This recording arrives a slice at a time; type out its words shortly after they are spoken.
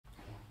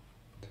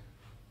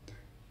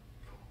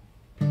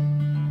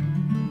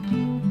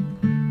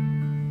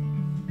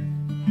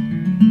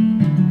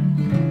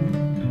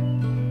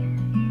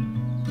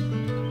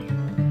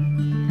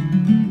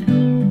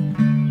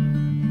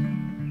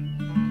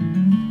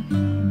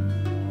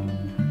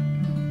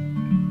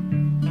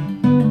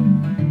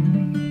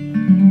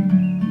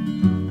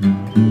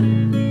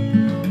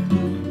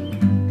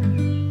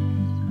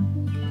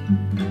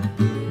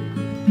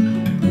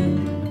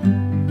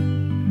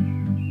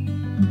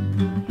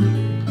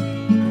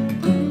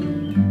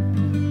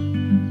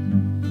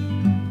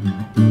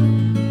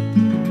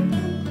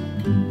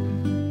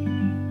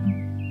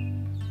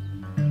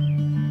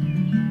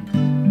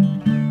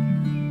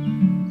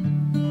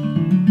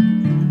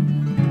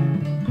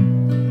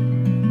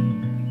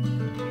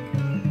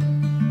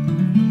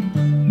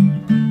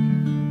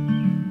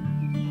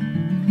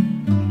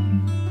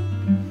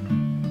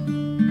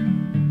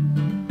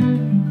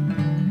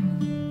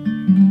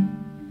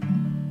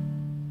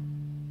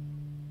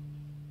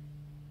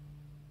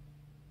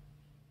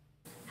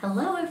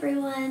Hello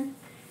everyone!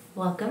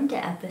 Welcome to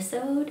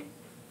episode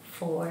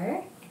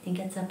 4, I think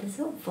it's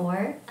episode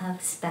 4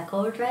 of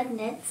Speckled Red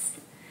Knits.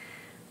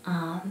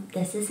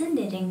 This is a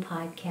knitting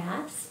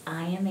podcast.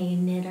 I am a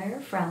knitter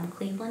from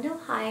Cleveland,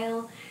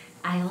 Ohio.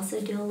 I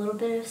also do a little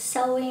bit of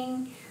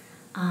sewing.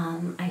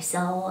 I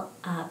sell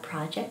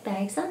project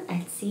bags on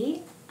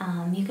Etsy.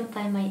 You can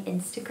find my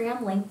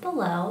Instagram link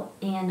below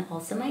and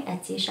also my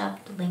Etsy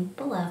shop link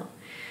below.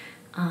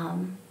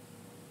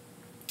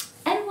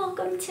 And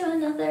welcome to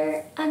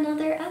another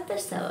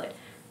episode.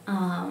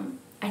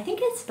 I think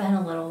it's been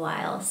a little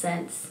while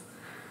since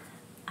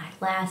I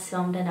last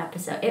filmed an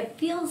episode. It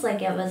feels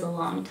like it was a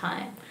long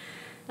time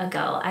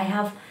ago. I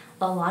have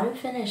a lot of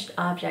finished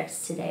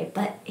objects today,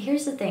 but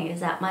here's the thing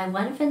is that my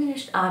one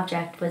finished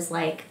object was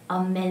like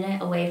a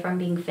minute away from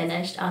being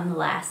finished on the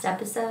last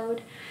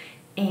episode,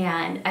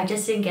 and I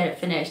just didn't get it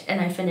finished,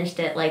 and I finished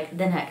it like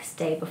the next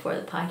day before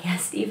the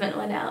podcast even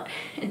went out.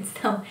 And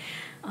so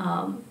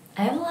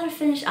I have a lot of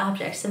finished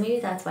objects, so maybe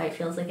that's why it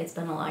feels like it's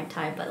been a long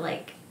time, but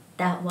like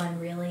that one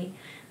really,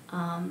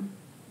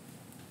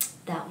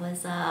 that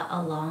was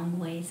a long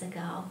ways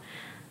ago.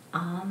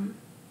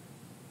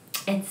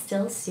 It's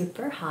still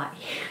super hot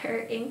here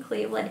in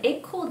Cleveland.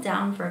 It cooled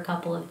down for a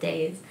couple of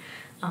days,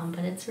 but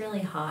it's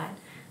really hot.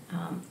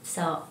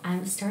 So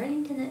I'm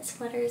starting to knit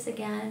sweaters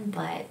again,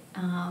 but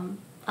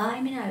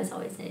I mean, I was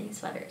always knitting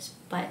sweaters,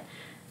 but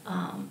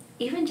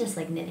even just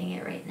like knitting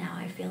it right now,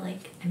 I feel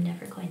like I'm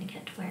never going to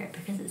get to wear it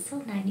because it's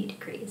still 90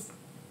 degrees.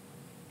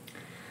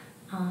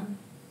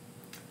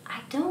 I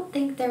don't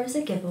think there was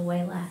a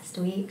giveaway last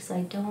week, so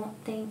I don't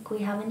think we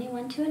have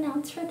anyone to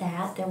announce for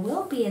that. There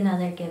will be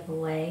another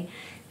giveaway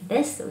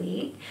this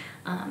week,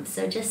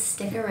 so just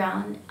stick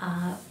around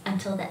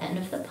until the end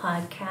of the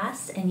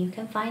podcast and you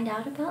can find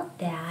out about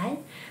that.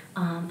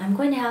 I'm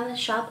going to have a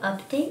shop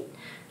update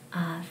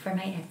for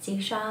my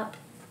Etsy shop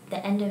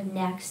the end of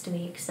next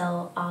week,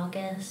 so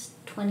August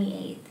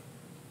 28th,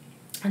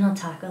 and I'll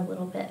talk a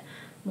little bit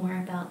more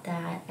about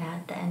that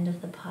at the end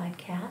of the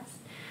podcast.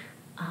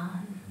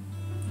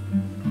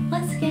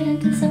 Let's get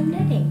into some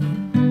knitting.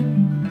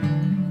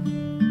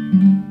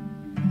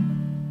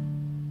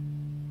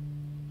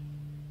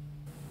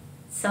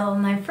 So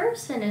my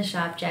first finished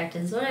object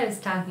is what I was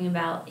talking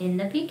about in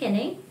the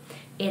beginning.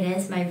 It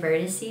is my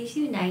Vertices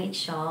Unite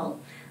shawl.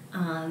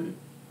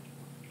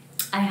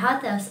 I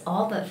had this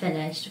all but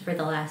finished for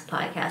the last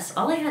podcast.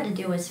 All I had to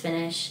do was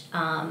finish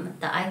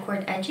the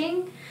I-cord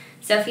edging.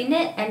 So if you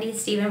knit any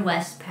Stephen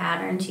West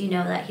patterns, you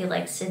know that he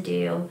likes to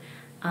do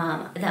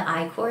the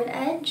I-cord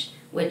edge,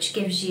 which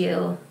gives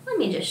you, let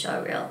me just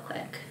show real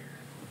quick.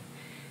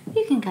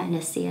 You can kind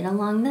of see it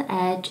along the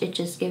edge. It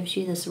just gives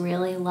you this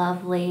really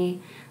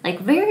lovely, like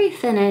very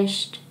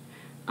finished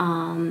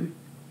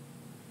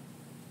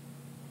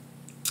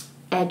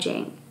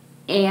edging.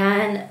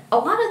 And a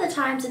lot of the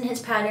times in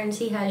his patterns,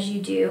 he has you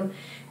do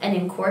an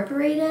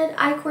incorporated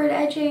I-cord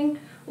edging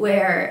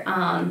where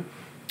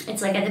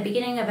it's like at the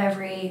beginning of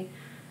every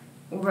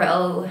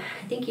row,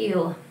 I think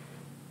or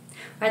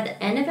at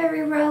the end of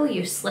every row,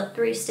 you slip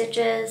 3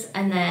 stitches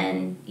and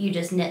then you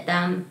just knit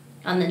them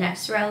on the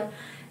next row.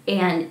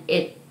 And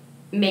it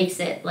makes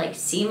it like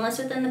seamless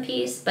within the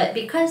piece. But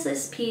because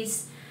this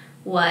piece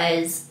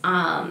was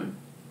kind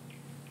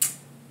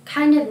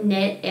of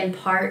knit in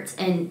parts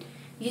and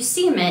you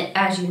seam it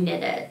as you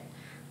knit it,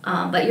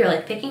 but you're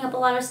like picking up a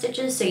lot of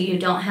stitches, so you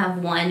don't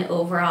have one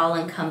overall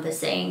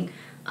encompassing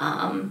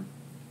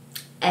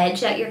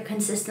edge that you're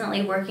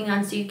consistently working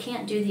on, so you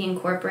can't do the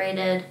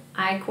incorporated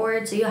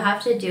I-cord, so you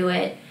have to do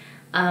it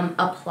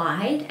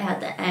applied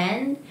at the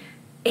end.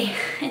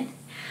 And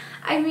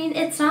I mean,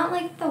 it's not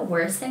like the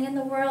worst thing in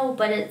the world,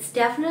 but it's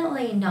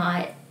definitely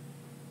not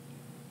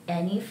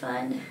any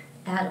fun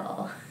at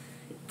all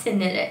to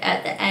knit it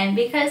at the end,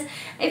 because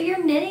if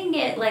you're knitting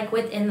it like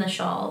within the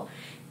shawl,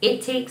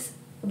 it takes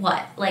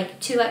what, like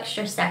 2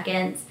 extra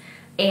seconds,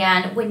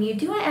 and when you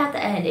do it at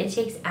the end, it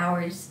takes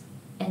hours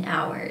and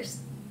hours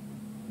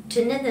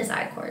to knit this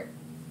I-cord.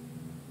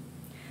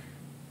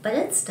 But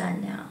it's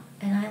done now,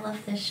 and I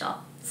love this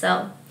shawl.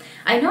 So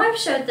I know I've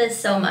showed this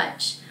so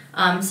much,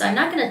 so I'm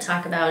not going to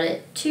talk about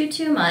it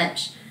too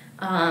much,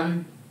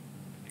 but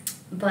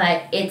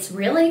it's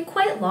really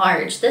quite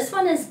large. This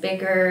one is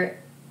bigger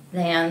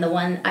than the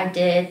one I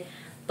did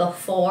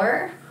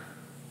before.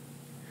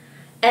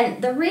 And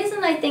the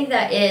reason I think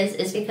that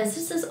is because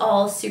this is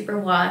all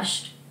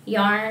superwashed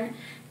yarn,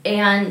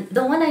 and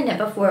the one I knit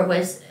before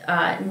was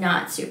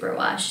not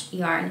superwashed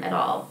yarn at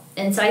all.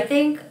 And so I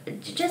think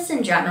just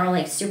in general,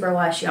 like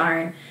superwash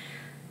yarn,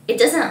 it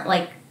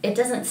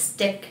doesn't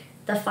stick,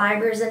 the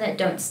fibers in it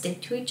don't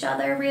stick to each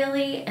other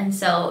really, and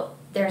so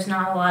there's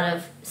not a lot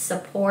of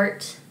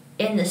support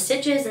in the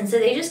stitches, and so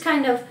they just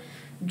kind of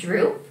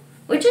droop,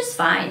 which is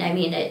fine. I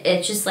mean,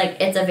 it's just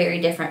like, it's a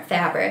very different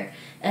fabric,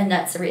 and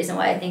that's the reason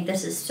why I think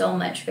this is so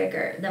much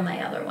bigger than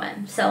my other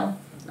one. So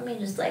let me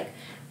just like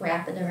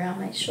wrap it around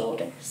my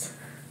shoulders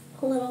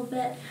a little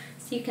bit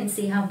so you can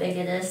see how big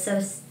it is.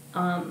 So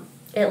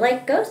it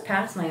like goes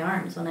past my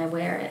arms when I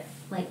wear it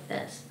like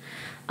this.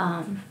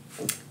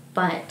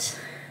 But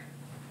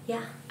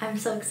yeah, I'm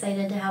so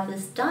excited to have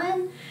this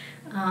done.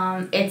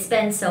 It's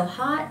been so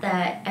hot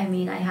that, I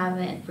mean, I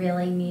haven't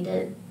really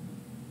needed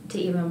to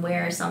even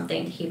wear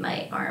something to keep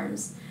my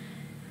arms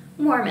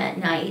warm at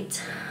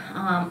night,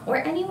 or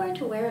anywhere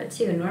to wear it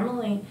to.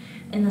 Normally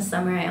in the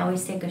summer I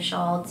always take a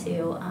shawl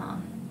to,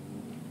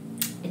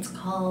 it's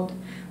called,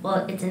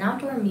 well, it's an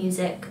outdoor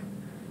music,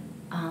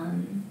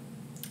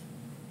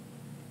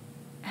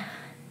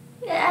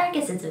 yeah, I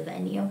guess it's a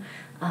venue,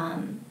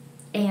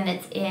 and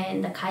it's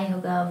in the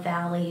Cuyahoga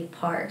Valley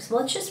Parks.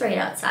 Well, it's just right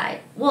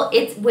outside. Well,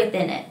 it's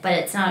within it, but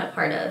it's not a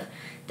part of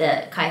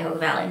the Cuyahoga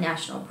Valley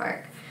National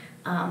Park.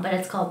 But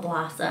it's called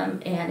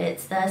Blossom, and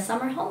it's the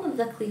summer home of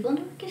the Cleveland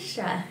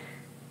Orchestra.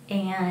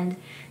 And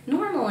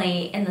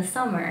normally in the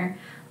summer,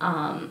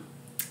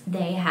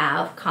 they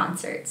have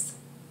concerts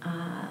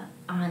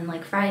on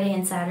like Friday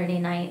and Saturday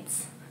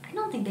nights. I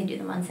don't think they do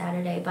them on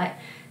Saturday,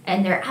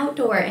 and they're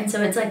outdoor, and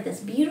so it's like this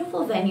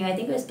beautiful venue. I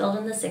think it was built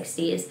in the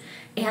 60s,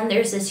 and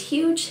there's this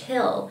huge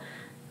hill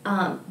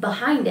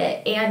behind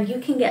it, and you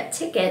can get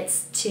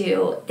tickets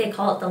to, they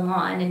call it the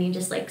lawn, and you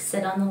just like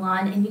sit on the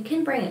lawn, and you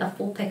can bring a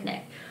full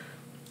picnic,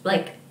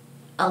 like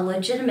a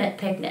legitimate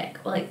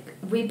picnic. Like,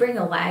 we bring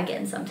a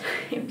wagon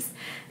sometimes,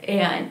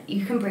 and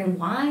you can bring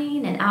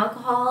wine and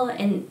alcohol,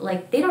 and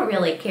like, they don't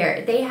really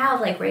care. They have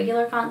like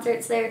regular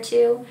concerts there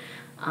too.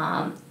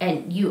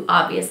 And you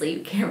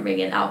can't bring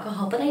in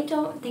alcohol, but I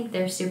don't think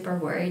they're super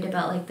worried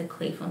about like the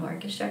Cleveland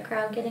Orchestra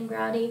crowd getting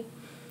rowdy.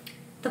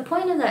 The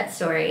point of that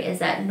story is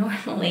that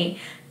normally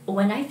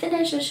when I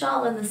finish a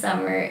shawl in the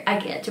summer, I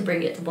get to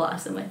bring it to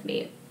Blossom with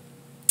me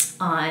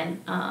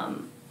on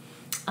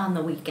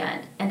the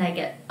weekend, and I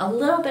get a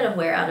little bit of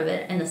wear out of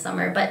it in the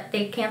summer, but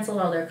they canceled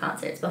all their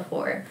concerts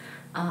before,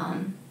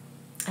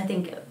 I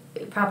think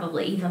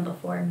probably even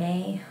before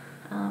May.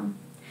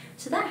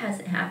 So that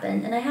hasn't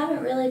happened, and I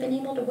haven't really been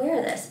able to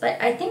wear this. But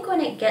I think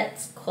when it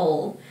gets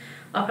cold,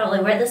 I'll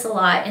probably wear this a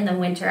lot in the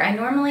winter. I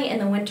normally in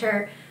the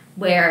winter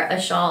wear a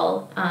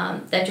shawl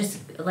that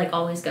just like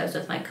always goes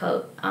with my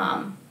coat.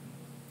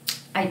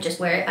 I just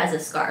wear it as a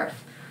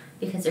scarf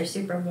because they're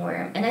super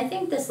warm, and I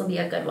think this will be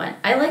a good one.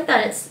 I like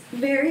that it's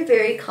very,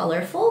 very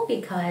colorful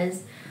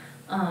because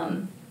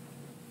that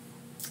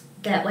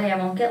way I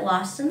won't get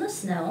lost in the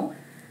snow.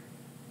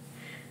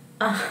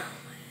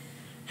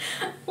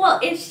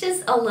 Well, it's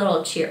just a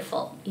little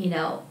cheerful, you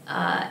know.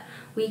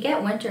 We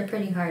get winter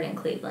pretty hard in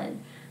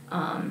Cleveland.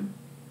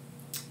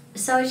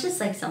 So it's just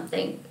like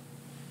something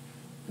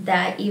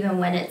that even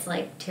when it's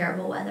like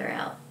terrible weather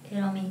out,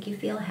 it'll make you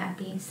feel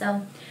happy.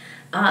 So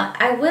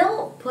I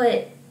will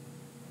put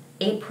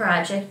a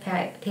project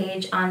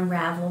page on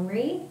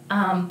Ravelry.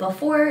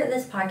 Before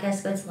this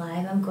podcast goes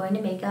live, I'm going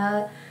to make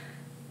a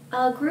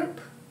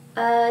group,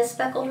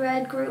 Speckled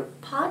Red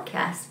group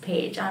podcast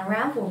page on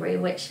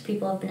Ravelry, which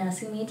people have been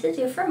asking me to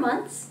do for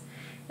months,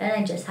 and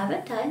I just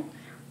haven't done,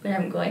 but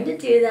I'm going to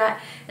do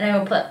that, and I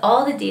will put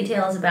all the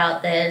details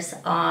about this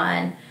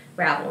on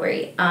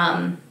Ravelry.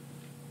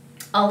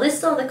 I'll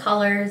list all the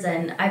colors,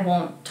 and I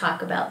won't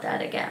talk about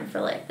that again for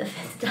like the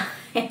 5th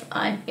time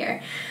on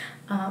here.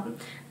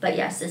 But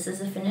yes, this is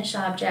a finished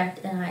object,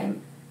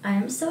 and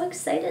I'm so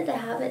excited to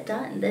have it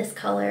done. This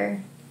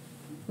color,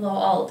 well,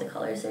 all of the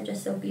colors are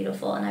just so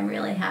beautiful, and I'm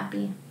really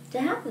happy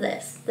to have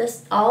this.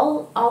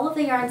 All of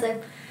the yarns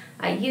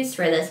I used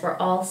for this were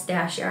all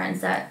stash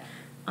yarns that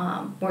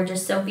were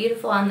just so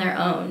beautiful on their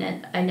own,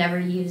 and I never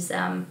used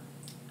them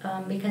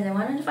because I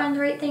wanted to find the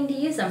right thing to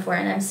use them for,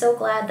 and I'm so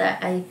glad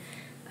that I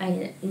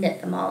knit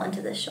them all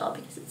into this shawl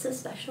because it's so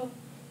special.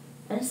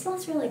 And it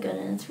smells really good,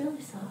 and it's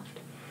really soft.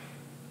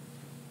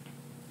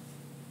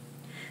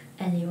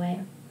 Anyway,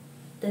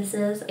 this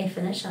is a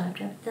finished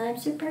object that I'm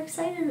super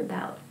excited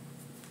about.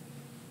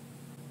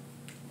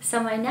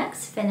 So my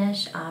next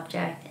finished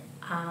object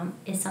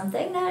is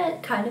something that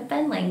had kind of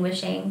been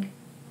languishing.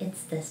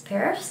 It's this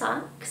pair of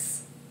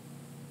socks.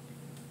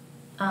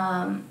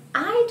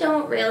 I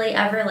don't really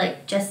ever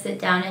like just sit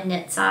down and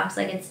knit socks.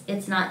 Like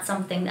it's not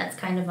something that's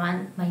kind of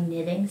on my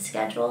knitting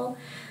schedule.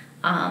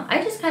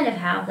 I just kind of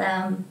have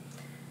them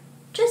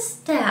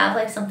just to have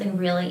like something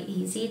really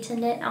easy to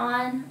knit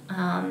on.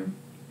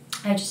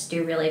 I just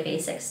do really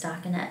basic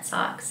stockinette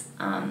socks.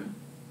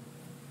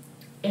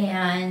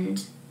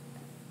 And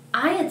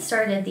I had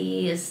started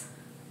these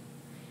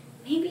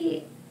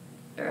maybe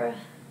 2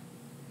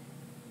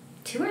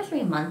 or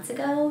 3 months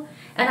ago,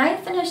 and I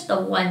finished the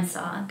one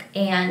sock,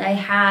 and I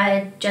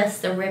had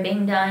just the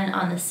ribbing done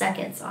on the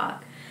second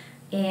sock,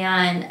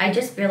 and I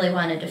just really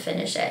wanted to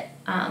finish it.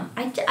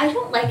 I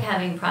don't like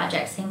having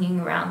projects hanging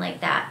around like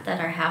that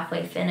are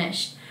halfway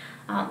finished,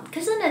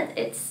 because then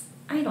it's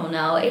I don't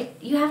know,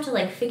 you have to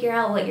like figure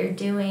out what you're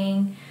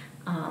doing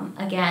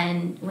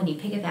again when you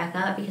pick it back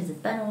up because it's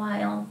been a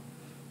while,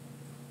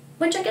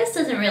 which I guess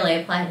doesn't really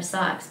apply to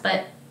socks,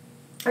 but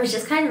it was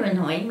just kind of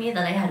annoying me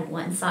that I had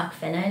one sock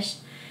finished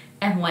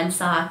and one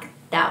sock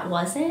that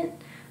wasn't,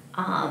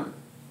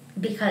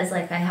 because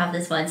like I have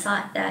this one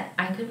sock that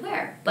I could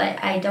wear,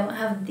 but I don't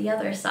have the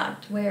other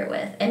sock to wear it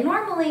with. And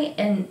normally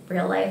in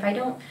real life I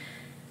don't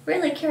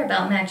really care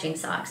about matching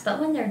socks, but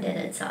when they're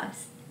knitted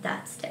socks,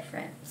 that's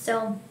different.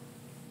 So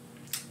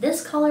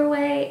this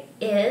colorway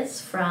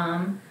is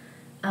from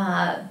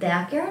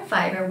Backyard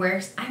Fiber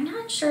Works. I'm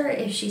not sure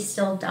if she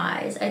still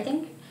dyes. I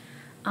think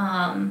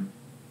I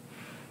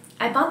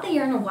bought the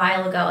yarn a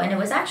while ago, and it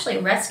was actually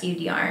rescued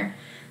yarn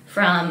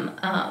from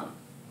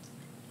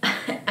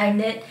I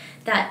knit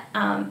that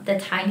the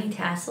Tiny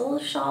Tassel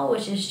shawl,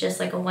 which is just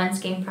like a one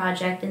skein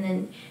project, and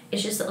then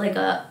it's just like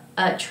a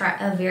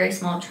very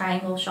small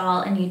triangle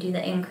shawl, and you do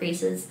the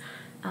increases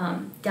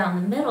down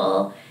the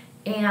middle.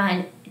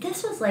 And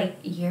this was like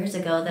years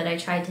ago that I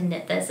tried to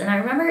knit this, and I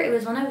remember it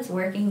was when I was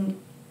working,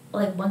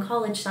 like one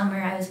college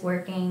summer, I was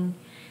working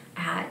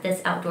at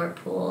this outdoor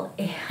pool,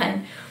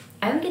 and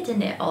I would get to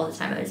knit all the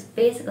time. I was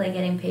basically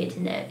getting paid to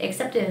knit,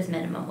 except it was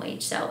minimum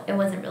wage, so it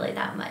wasn't really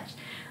that much.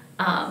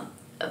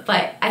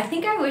 But I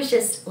think I was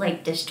just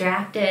like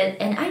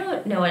distracted, and I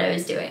don't know what I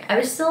was doing. I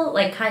was still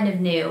like kind of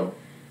new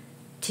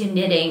to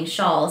knitting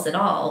shawls at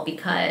all,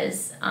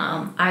 because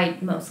I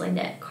mostly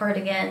knit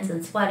cardigans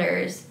and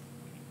sweaters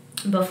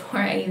before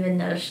I even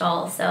knit a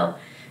shawl, so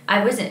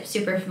I wasn't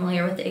super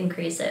familiar with the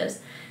increases.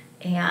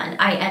 And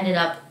I ended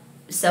up,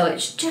 so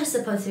it's just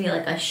supposed to be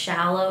like a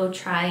shallow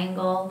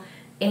triangle,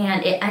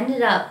 and it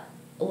ended up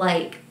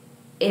like,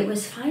 it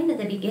was fine at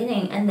the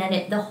beginning, and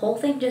then the whole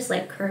thing just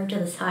like curved to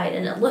the side,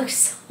 and it looks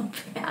so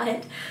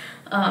bad.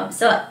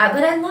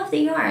 But I love the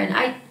yarn.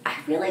 I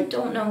really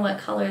don't know what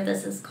color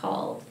this is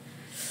called.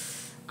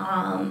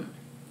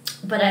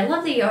 But I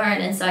love the yarn,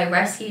 and so I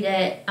rescued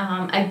it.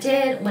 I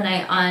did, when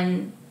I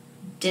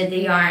undid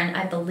the yarn,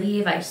 I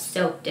believe I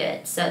soaked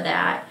it so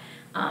that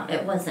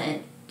it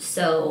wasn't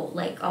so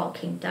like all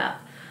kinked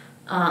up.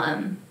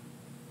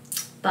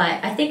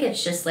 But I think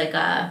it's just like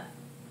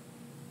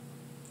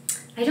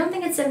I don't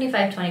think it's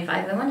 75-25.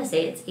 I want to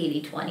say it's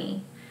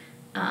 80-20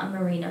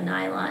 merino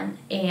nylon,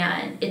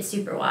 and it's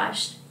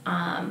superwashed.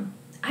 I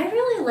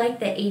really like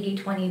the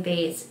 80-20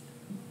 base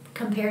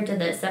compared to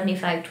the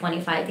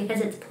 75-25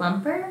 because it's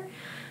plumper.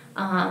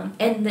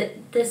 And the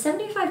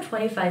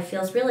 75-25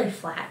 feels really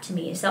flat to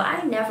me. So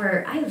I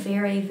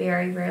very,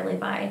 very rarely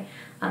buy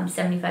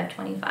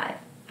 75-25.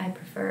 I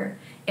prefer,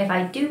 if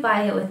I do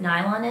buy it with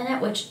nylon in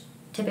it, which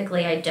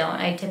typically I don't.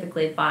 I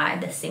typically buy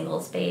the single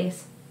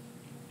space.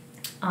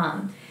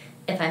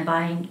 If I'm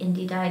buying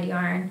indie dyed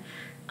yarn,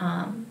 if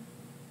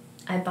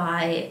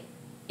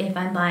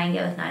I'm buying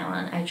it with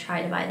nylon, I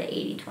try to buy the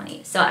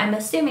 80-20. So I'm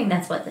assuming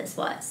that's what this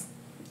was.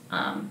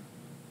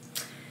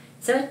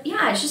 So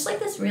yeah, it's just like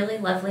this really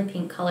lovely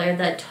pink color.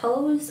 The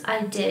toes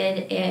I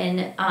did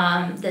in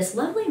this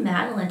lovely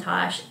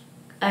Madeline-Tosh.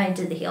 I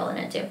did the heel in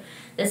it too.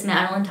 This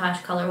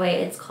Madeline-Tosh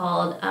colorway. It's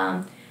called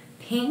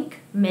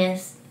Pink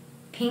Mist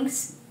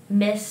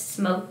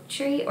Smoke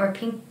Tree, or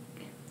Pink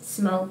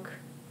Smoke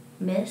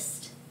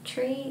Mist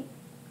Tree.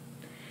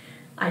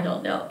 I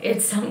don't know.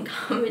 It's some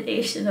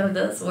combination of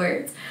those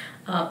words.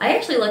 I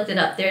actually looked it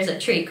up. There's a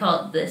tree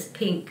called this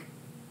pink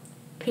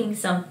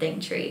something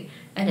tree,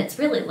 and it's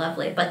really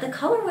lovely. But the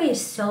colorway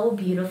is so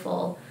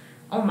beautiful.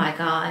 Oh my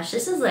gosh,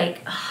 this is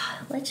like,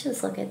 let's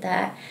just look at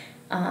that.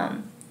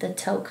 The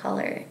toe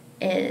color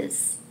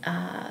is,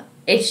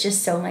 it's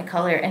just so my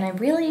color, and I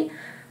really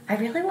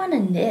want to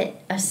knit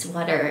a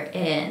sweater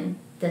in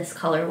this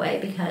colorway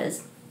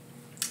because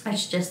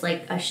it's just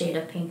like a shade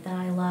of pink that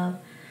I love.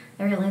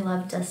 I really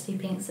love dusty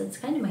pinks. It's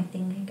kind of my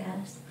thing, I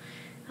guess.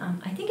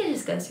 I think it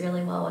just goes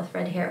really well with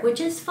red hair, which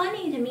is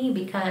funny to me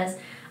because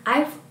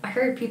I've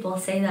heard people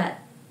say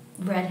that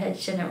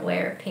redheads shouldn't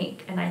wear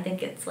pink, and I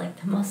think it's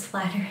like the most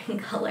flattering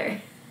color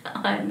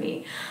on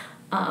me.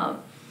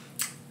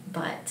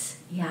 But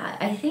yeah,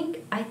 I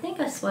think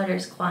a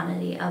sweater's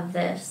quantity of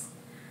this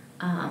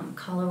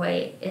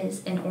colorway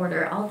is in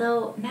order.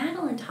 Although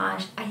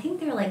Madeline-Tosh, I think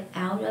they're like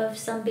out of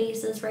some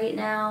bases right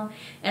now,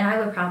 and I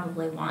would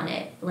probably want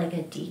it like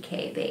a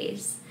DK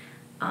base.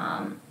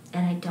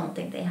 And I don't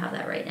think they have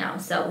that right now.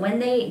 So when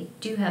they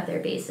do have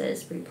their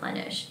bases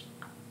replenished,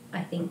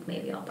 I think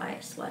maybe I'll buy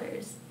a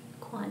sweater's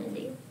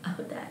quantity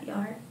of that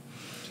yarn.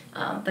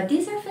 But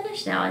these are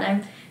finished now, and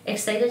I'm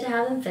excited to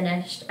have them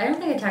finished. I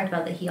don't think I talked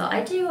about the heel.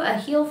 I do a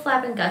heel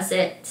flap and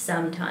gusset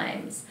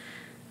sometimes.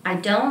 I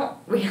don't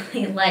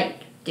really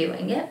like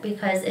doing it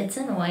because it's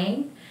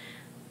annoying,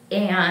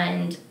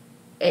 and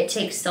it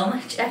takes so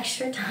much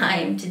extra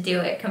time to do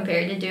it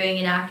compared to doing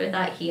an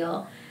afterthought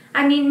heel.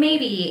 I mean,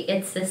 maybe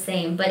it's the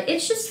same, but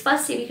it's just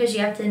fussy because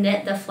you have to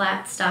knit the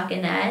flat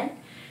stockinette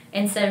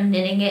instead of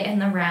knitting it in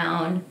the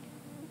round.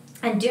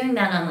 And doing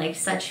that on like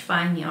such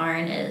fine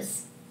yarn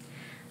is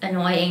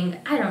annoying.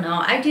 I don't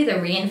know. I do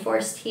the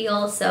reinforced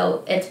heel,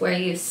 so it's where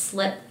you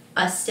slip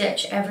a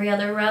stitch every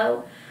other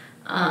row.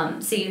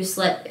 So you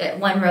slip,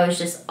 one row is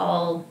just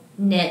all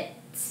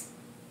knits,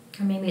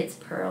 or maybe it's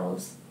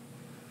purls.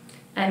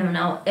 I don't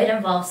know. It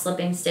involves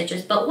slipping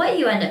stitches, but what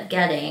you end up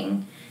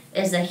getting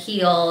is a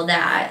heel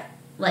that,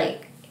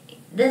 like,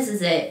 this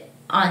is it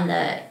on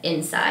the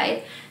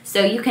inside.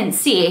 So you can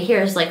see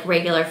here's like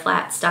regular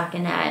flat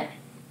stockinette,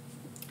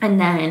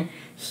 and then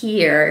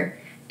here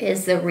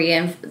is the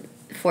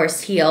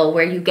reinforced heel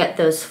where you get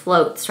those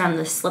floats from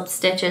the slip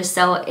stitches,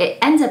 so it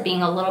ends up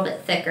being a little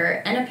bit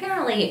thicker, and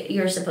apparently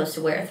you're supposed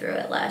to wear through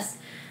it less.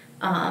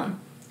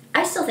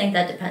 I still think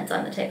that depends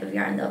on the type of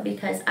yarn though,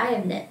 because I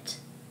have knit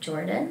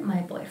Jordan,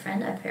 my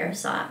boyfriend, a pair of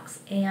socks,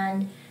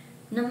 and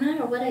no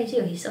matter what I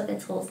do, he still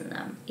gets holes in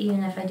them,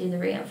 even if I do the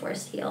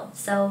reinforced heel.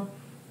 So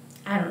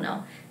I don't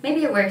know,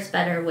 maybe it works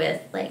better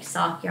with like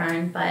sock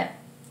yarn, but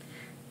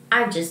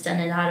I've just done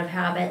it out of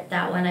habit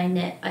that when I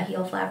knit a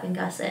heel flap and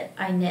gusset,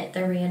 I knit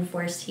the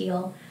reinforced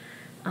heel.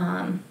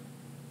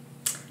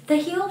 The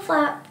heel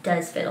flap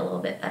does fit a little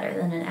bit better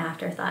than an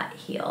afterthought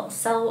heel,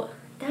 so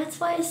that's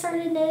why I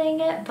started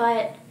knitting it,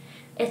 but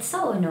it's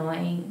so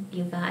annoying,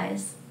 you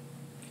guys.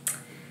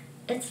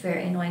 It's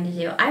very annoying to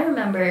do. I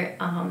remember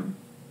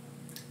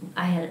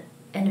I had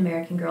an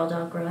American Girl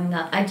doll growing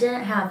up. I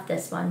didn't have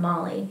this one,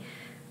 Molly,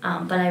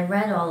 but I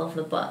read all of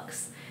the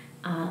books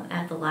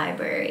at the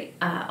library.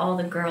 All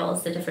the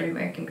girls, the different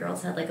American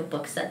girls, had like a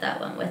book set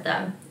that went with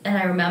them. And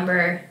I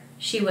remember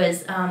she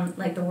was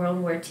like the World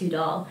War II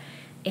doll,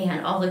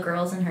 and all the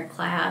girls in her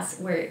class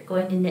were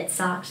going to knit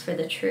socks for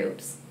the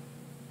troops.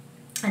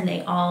 And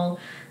they all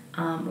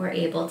were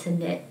able to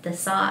knit the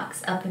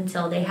socks up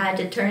until they had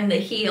to turn the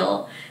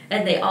heel,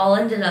 and they all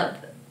ended up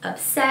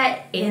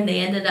upset, and they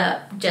ended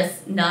up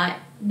just not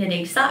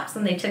knitting socks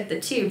when they took the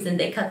tubes, and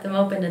they cut them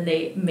open and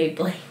they made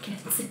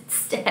blankets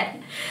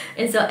instead.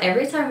 And so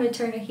every time I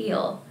turn a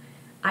heel,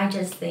 I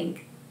just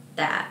think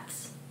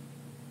that's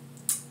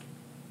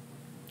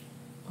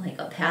like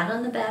a pat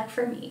on the back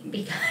for me,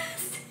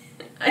 because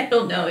I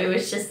don't know, it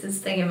was just this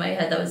thing in my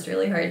head that was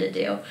really hard to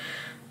do,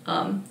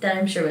 that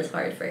I'm sure was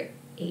hard for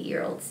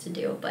 8-year-olds to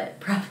do, but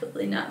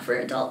probably not for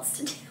adults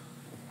to do.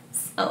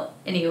 So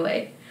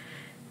anyway,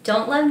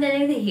 don't love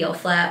knitting the heel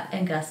flap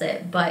and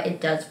gusset, but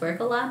it does work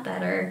a lot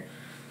better,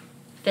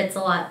 fits a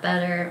lot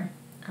better.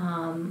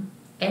 I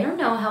don't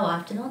know how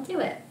often I'll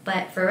do it,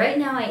 but for right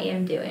now I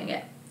am doing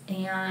it,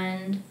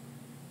 and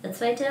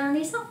that's what I did on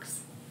these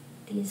socks.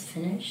 These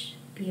finished,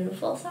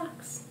 beautiful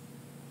socks.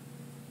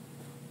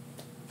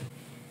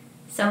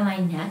 So my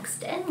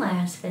next and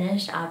last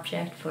finished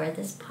object for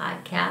this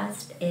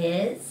podcast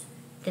is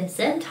this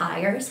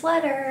entire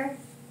sweater.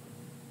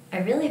 I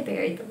really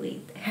buried the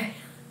lead there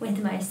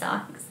with my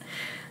socks.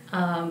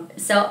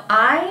 So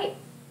I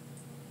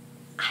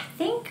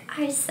think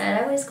I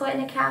said I was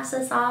going to cast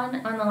this on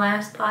the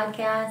last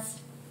podcast,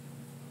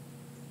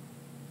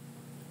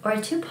 or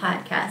 2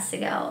 podcasts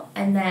ago,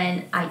 and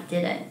then I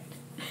didn't.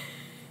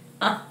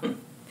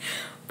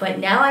 But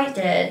now I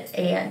did,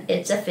 and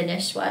it's a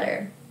finished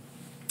sweater.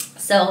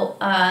 So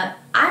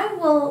I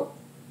will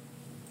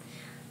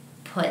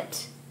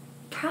put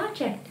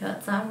project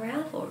notes on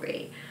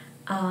Ravelry,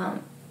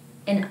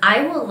 and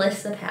I will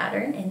list the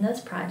pattern in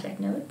those project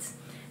notes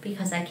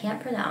because I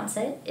can't pronounce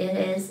it. It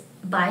is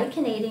by a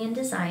Canadian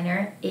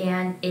designer,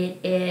 and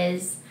it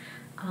is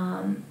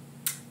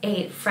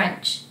a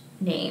French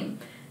name,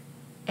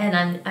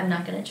 and I'm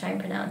not going to try and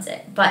pronounce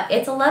it, but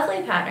it's a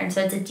lovely pattern.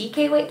 So it's a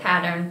DK weight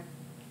pattern,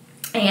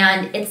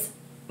 and it's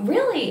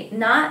really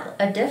not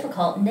a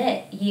difficult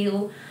knit.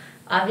 You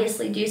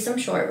obviously do some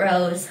short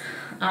rows,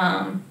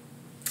 and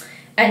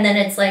then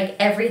it's like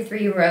every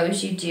 3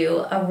 rows you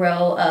do a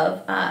row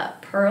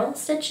of purl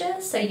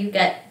stitches, so you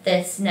get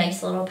this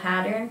nice little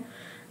pattern.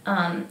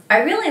 I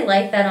really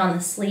like that on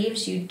the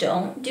sleeves you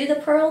don't do the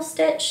purl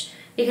stitch,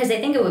 because I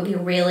think it would be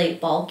really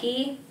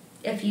bulky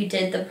if you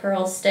did the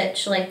purl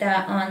stitch like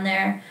that on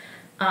there.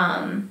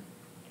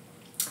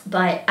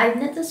 But I've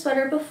knit the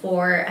sweater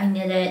before. I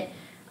knit it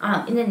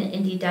in an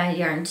indie dyed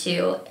yarn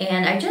too,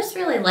 and I just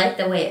really like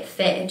the way it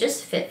fit. It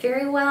just fit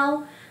very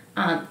well.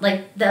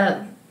 Like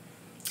the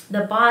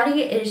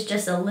body is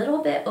just a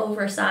little bit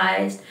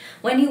oversized.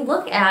 When you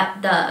look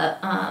at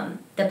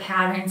the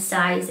pattern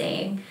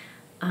sizing,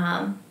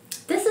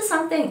 this is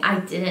something I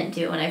didn't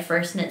do when I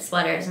first knit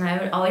sweaters, and I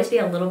would always be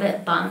a little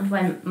bit bummed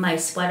when my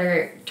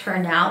sweater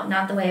turned out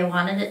not the way I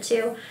wanted it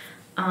to.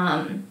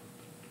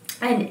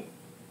 And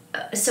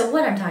so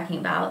what I'm talking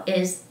about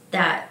is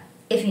that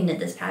if you knit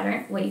this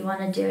pattern, what you want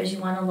to do is you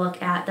want to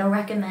look at the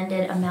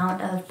recommended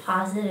amount of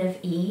positive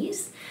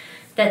ease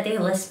that they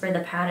list for the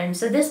pattern.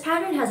 So this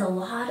pattern has a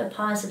lot of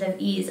positive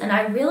ease, and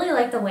I really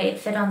like the way it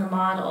fit on the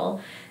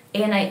model.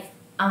 And I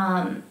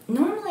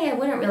normally I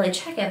wouldn't really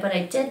check it, but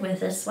I did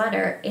with this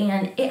sweater,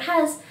 and it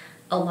has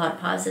a lot of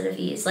positive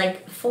ease.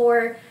 Like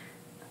for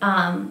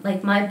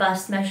like my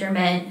bust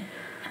measurement,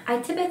 I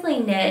typically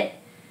knit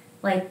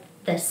like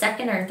the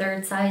 2nd or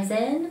 3rd size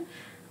in.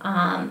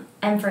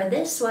 And for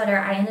this sweater,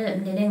 I ended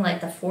up knitting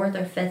like the 4th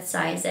or 5th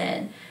size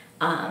in,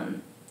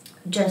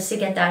 just to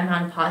get that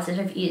amount of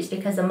positive ease,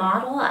 because the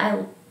model,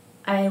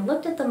 I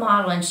looked at the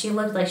model and she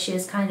looked like she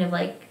was kind of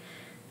like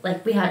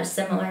we had a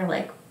similar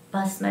like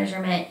bust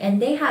measurement,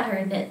 and they had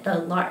her knit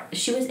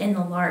she was in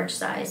the large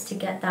size to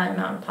get that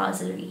amount of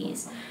positive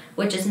ease,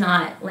 which is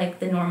not like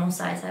the normal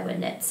size I would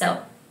knit.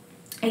 So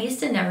I used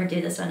to never do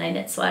this when I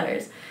knit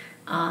sweaters.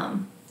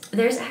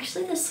 There's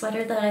actually this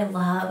sweater that I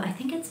love. I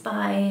think it's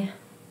by,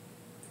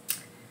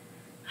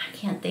 I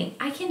can't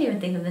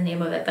even think of the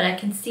name of it, but I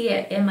can see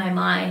it in my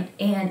mind.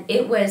 And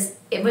it was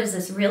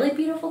this really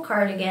beautiful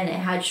cardigan. It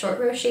had short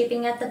row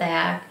shaping at the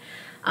back.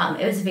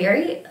 It was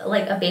very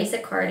like a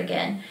basic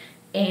cardigan.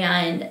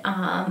 And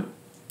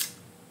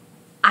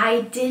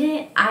I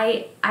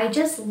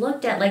just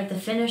looked at like the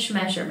finished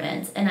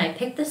measurements, and I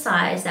picked the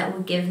size that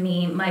would give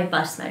me my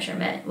bust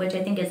measurement, which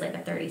I think is like a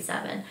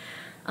 37.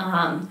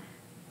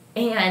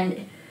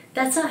 And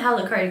that's not how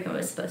the cardigan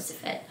was supposed to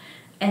fit.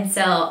 And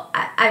so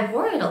I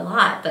wore it a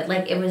lot, but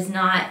like it was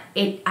not,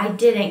 I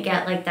didn't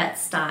get like that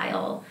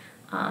style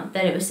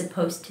that it was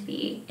supposed to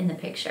be in the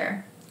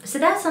picture. So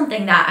that's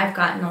something that I've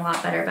gotten a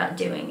lot better about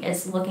doing,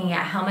 is looking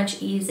at how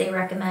much ease they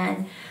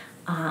recommend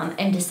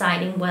and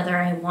deciding whether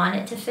I want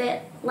it to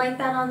fit like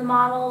that on the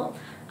model.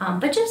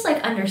 But just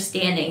like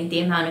understanding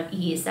the amount of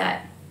ease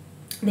that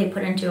they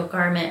put into a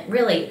garment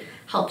really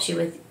helps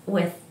you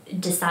with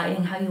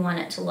deciding how you want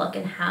it to look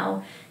and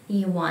how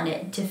you want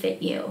it to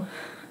fit you.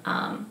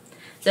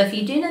 So if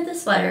you do knit the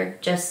sweater,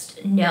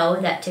 just know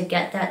that to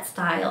get that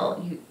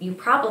style, you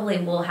probably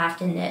will have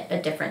to knit a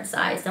different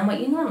size than what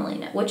you normally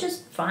knit, which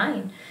is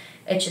fine.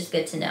 It's just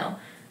good to know.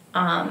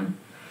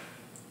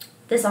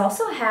 This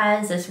also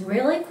has this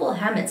really cool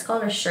hem. It's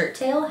called a shirt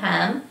tail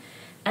hem.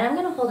 And I'm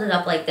going to hold it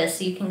up like this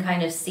so you can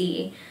kind of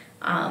see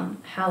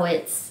how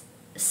it's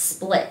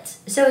split.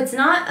 So it's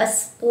not a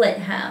split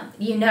hem.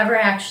 You never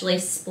actually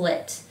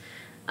split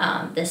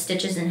the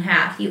stitches in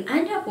half. You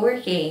end up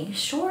working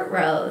short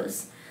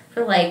rows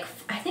for like,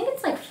 I think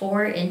it's like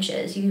 4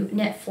 inches. You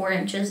knit 4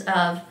 inches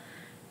of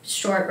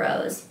short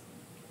rows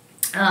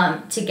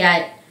to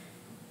get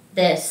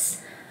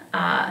this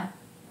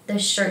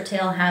shirt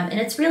tail hem,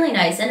 and it's really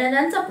nice, and it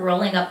ends up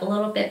rolling up a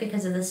little bit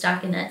because of the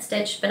stockinette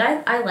stitch, but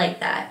I like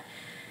that.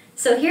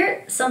 So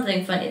here's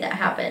something funny that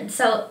happened.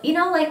 So, you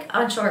know, like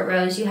on short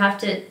rows, you're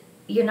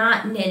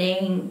not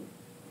knitting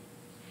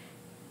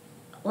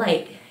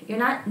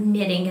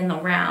in the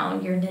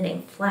round, you're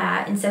knitting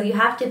flat, and so you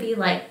have to be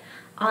like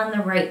on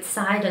the right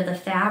side of the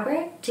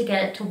fabric to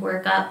get it to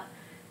work up,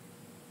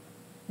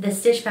 the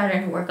stitch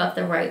pattern to work up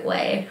the right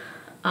way.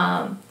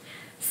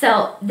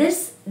 So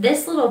this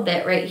little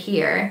bit right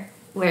here,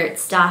 where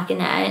it's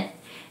stockinette,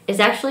 is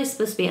actually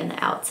supposed to be on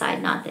the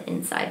outside, not the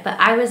inside. But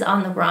I was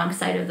on the wrong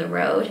side of the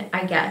road,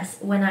 I guess,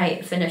 when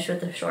I finished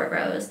with the short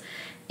rows.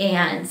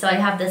 And so I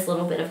have this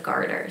little bit of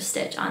garter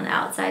stitch on the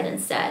outside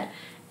instead.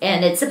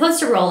 And it's supposed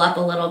to roll up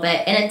a little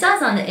bit, and it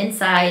does on the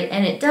inside,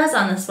 and it does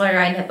on the sweater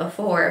I knit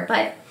before.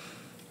 But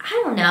I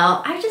don't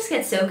know, I just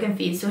get so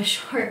confused with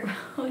short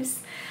rows.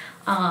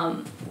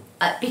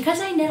 Because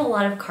I knit a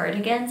lot of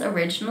cardigans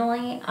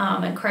originally,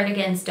 and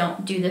cardigans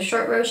don't do the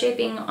short row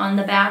shaping on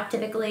the back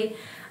typically,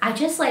 I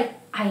just like,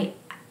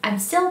 I'm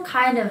still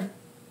kind of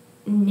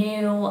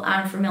new,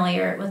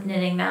 unfamiliar with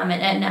knitting them,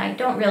 and I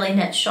don't really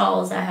knit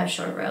shawls that have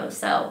short rows,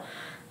 so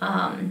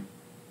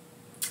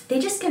they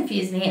just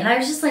confuse me, and I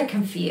was just like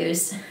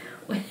confused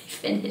when I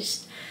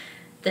finished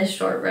the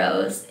short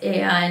rows,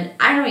 and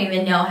I don't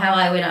even know how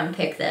I would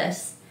unpick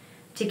this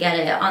to get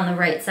it on the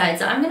right side.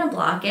 So I'm going to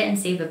block it and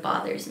see if it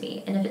bothers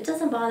me. And if it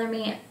doesn't bother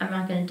me, I'm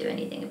not going to do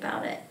anything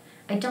about it.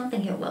 I don't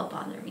think it will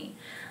bother me.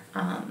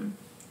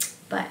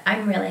 But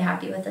I'm really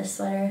happy with this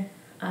sweater.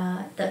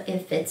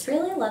 It fits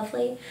really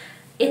lovely.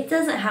 It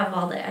doesn't have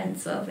all the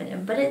ends woven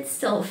in, but it's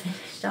still a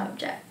finished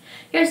object.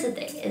 Here's the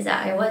thing, is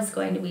that I was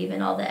going to weave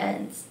in all the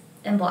ends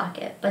and block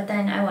it, but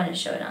then I want to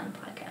show it on the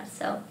podcast.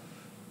 So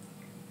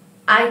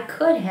I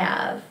could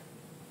have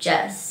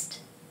just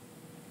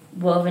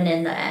woven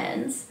in the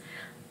ends,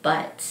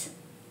 but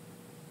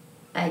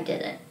I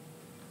didn't.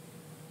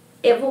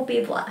 It will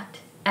be blocked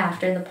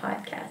after the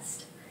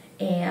podcast.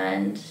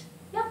 And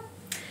yeah,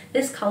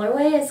 this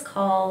colorway is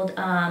called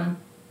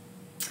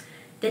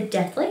The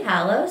Deathly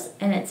Hallows,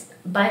 and it's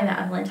by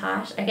Madeline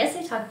Tosh. I guess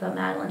I talk about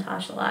Madeline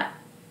Tosh a lot.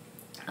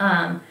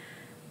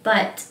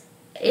 But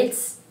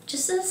it's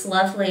just this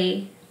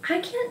lovely, I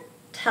can't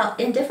tell,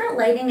 in different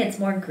lighting it's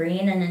more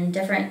green, and in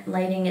different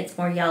lighting it's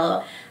more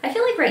yellow. I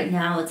feel like right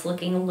now it's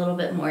looking a little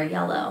bit more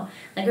yellow,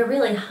 like a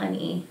really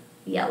honey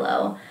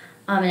yellow,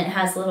 and it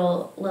has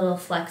little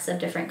flecks of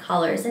different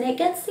colors, and it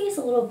gets these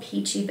little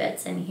peachy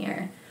bits in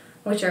here,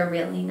 which are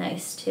really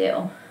nice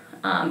too.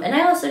 And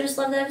I also just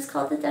love that it's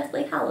called The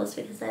Deathly Hallows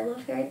because I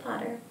love Harry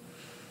Potter.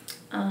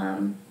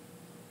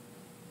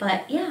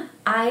 But yeah,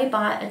 I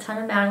bought a ton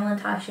of Madeline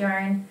Tosh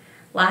yarn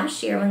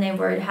last year when they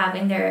were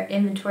having their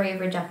inventory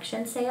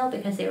reduction sale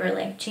because they were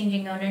like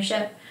changing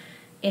ownership,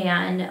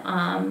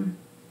 and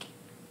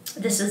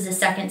this was the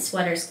second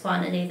sweaters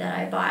quantity that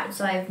I bought.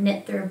 So I've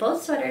knit through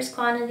both sweaters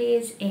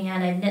quantities,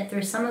 and I've knit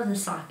through some of the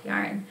sock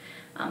yarn.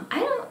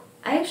 I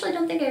actually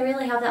don't think I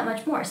really have that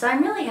much more. So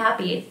I'm really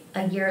happy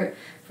a year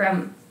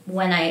from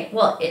when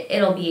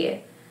it'll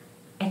be,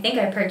 I think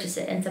I purchased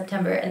it in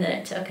September, and then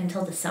it took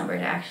until December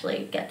to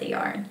actually get the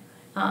yarn.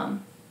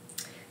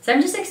 So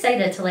I'm just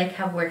excited to like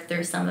have worked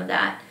through some of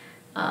that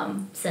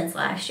since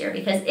last year,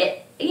 because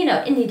it,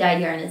 indie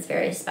dyed yarn is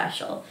very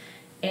special,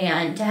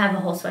 and to have a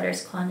whole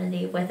sweaters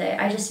quantity with it,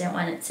 I just didn't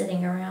want it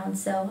sitting around.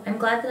 So I'm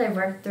glad that I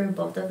worked through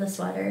both of the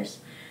sweaters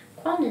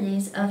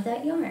quantities of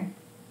that yarn.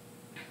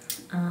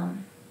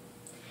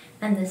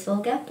 And this will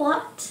get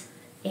blocked,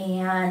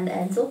 and the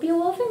ends will be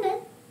woven in,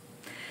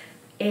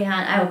 and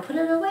I will put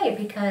it away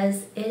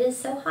because it is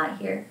so hot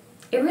here.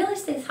 It really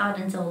stays hot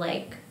until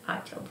like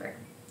October,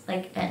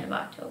 like end of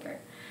October,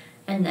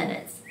 and then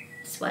it's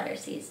sweater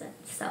season.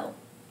 So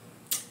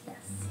yes.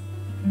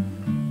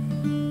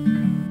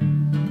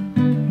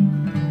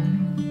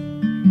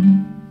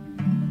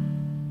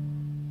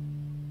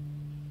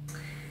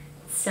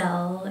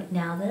 So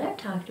now that I've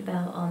talked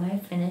about all my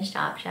finished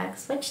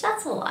objects, which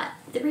that's a lot,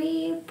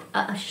 3,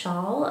 a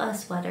shawl, a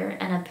sweater,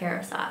 and a pair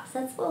of socks.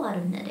 That's a lot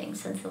of knitting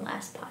since the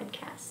last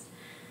podcast,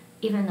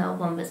 even though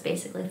one was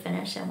basically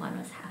finished and one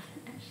was half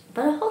finished.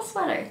 But a whole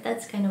sweater,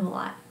 that's kind of a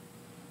lot.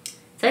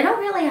 So I don't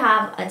really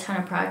have a ton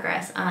of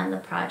progress on the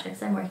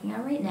projects I'm working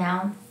on right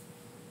now,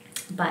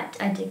 but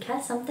I did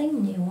cast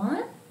something new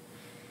on.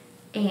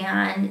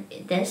 And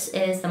this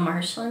is the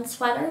Marshland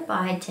sweater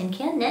by Tin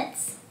Can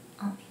Knits.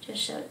 Let me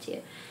just show it to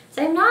you.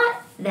 So I'm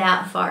not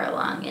that far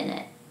along in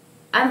it.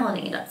 I'm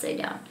holding it upside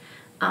down.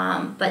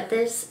 But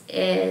this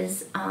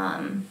is,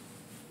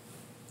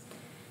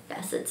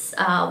 yes, it's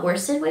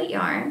worsted weight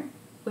yarn,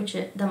 which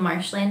the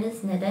Marshland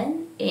is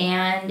knitted.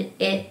 And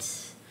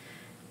it,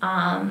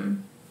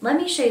 let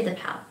me show you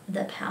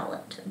the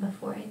palette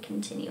before I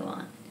continue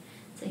on.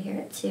 So here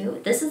are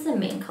 2. This is the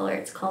main color.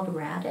 It's called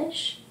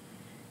Radish.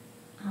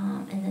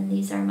 And then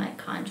these are my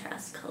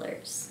contrast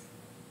colors.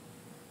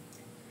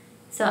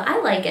 So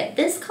I like it.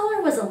 This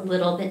color was a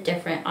little bit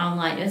different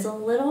online. It was a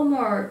little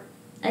more,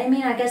 I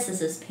mean, I guess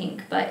this is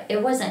pink, but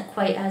it wasn't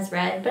quite as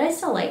red, but I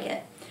still like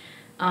it.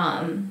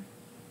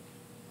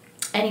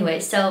 Anyway,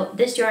 so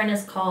this yarn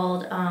is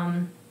called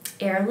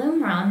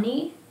Heirloom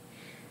Romney.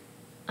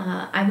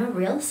 I'm a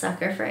real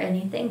sucker for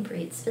anything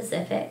breed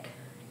specific,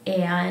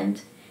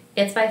 and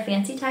it's by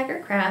Fancy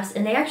Tiger Crafts,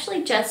 and they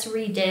actually just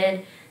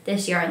redid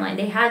this yarn line.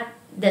 They had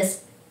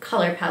this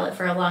color palette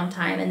for a long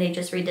time, and they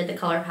just redid the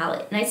color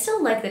palette, and I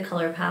still like the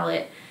color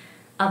palette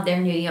of their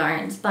new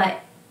yarns,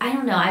 but I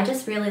don't know, I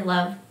just really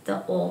love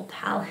the old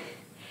palette.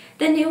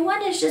 The new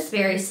one is just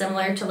very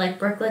similar to like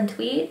Brooklyn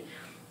Tweed,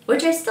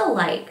 which I still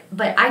like,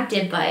 but I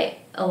did buy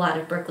a lot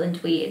of Brooklyn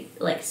Tweed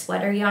like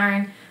sweater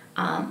yarn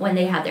when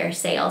they had their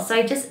sale, so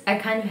I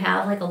kind of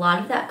have like a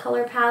lot of that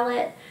color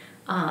palette,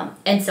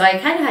 and so I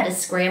kind of had to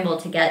scramble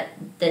to get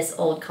this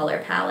old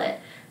color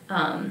palette.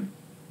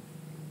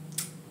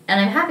 And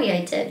I'm happy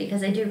I did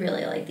because I do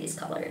really like these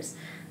colors.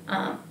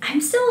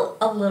 I'm still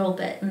a little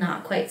bit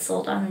not quite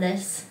sold on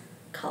this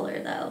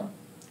color though.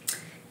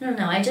 I don't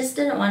know, I just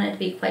didn't want it to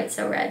be quite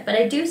so red, but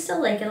I do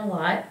still like it a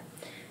lot.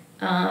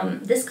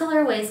 This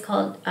colorway is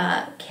called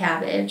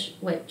Cabbage,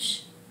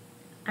 which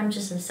I'm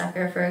just a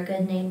sucker for a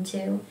good name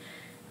too.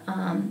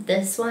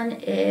 This one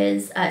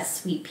is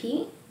Sweet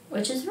Pea,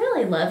 which is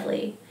really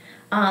lovely.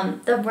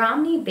 The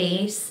Romney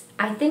base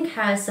I think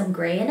has some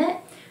gray in it.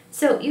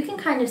 So you can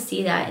kind of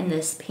see that in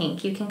this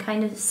pink. You can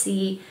kind of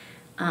see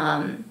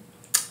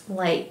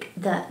like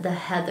the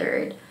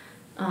heathered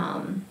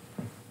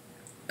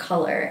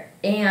color.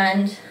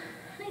 And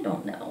I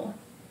don't know.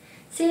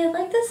 See, I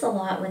like this a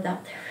lot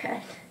without the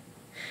red.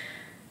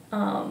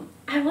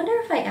 I wonder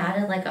if I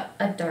added like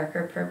a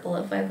darker purple,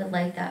 if I would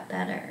like that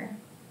better.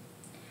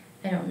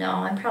 I don't know.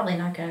 I'm probably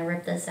not going to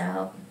rip this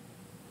out,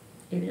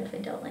 even if I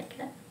don't like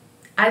it.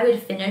 I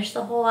would finish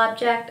the whole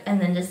object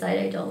and then decide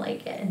I don't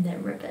like it and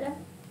then rip it out.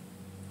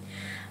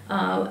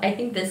 I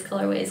think this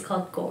colorway is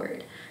called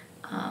Gourd.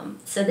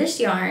 So this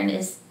yarn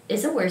is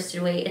a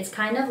worsted weight. It's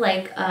kind of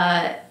like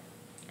a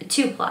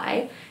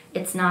 2-ply.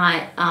 It's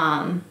not,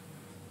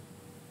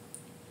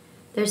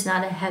 there's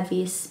not a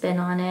heavy spin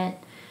on it.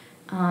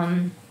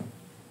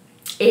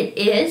 It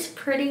is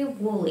pretty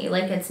woolly.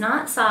 Like, it's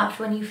not soft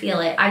when you feel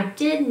it. I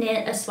did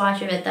knit a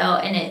swatch of it though,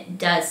 and it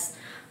does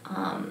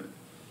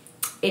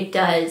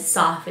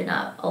soften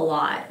up a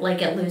lot.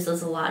 Like, it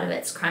loses a lot of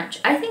its crunch.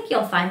 I think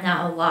you'll find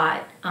that a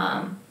lot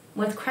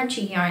with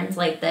crunchy yarns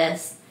like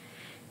this,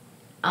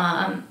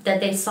 that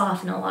they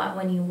soften a lot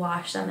when you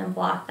wash them and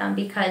block them,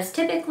 because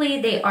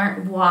typically they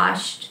aren't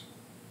washed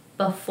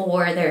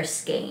before they're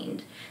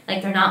skeined.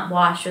 Like, they're not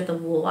washed with a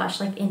wool wash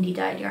like indie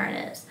dyed yarn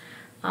is.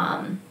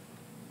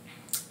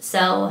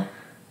 So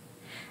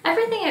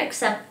everything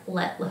except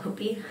Let Low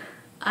Be.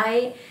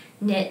 I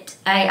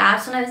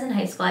asked when I was in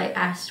high school, I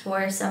asked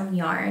for some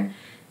yarn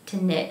to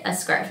knit a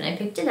scarf, and I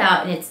picked it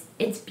out, and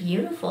it's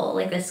beautiful.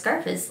 Like, the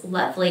scarf is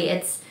lovely.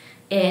 It's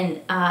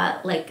in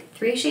like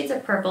 3 shades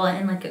of purple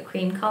and like a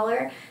cream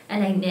color,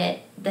 and I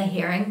knit the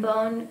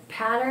herringbone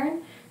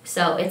pattern.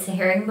 So it's a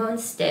herringbone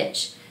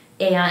stitch,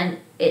 and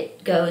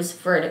it goes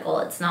vertical.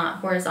 It's not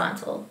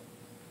horizontal.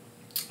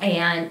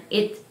 And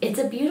it's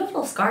a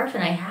beautiful scarf,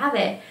 and I have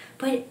it,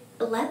 but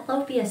Let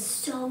Low Be is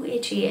so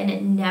itchy, and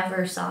it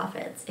never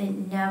softens. It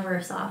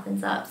never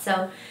softens up.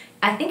 So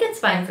I think it's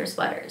fine for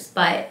sweaters,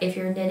 but if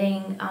you're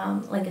knitting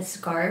like a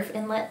scarf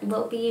in Let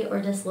Low Be or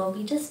just Low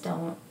Be, just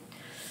don't.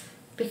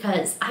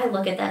 Because I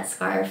look at that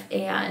scarf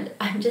and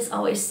I'm just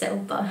always so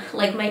bummed.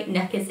 Like, my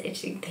neck is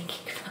itching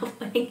thinking about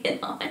putting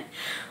it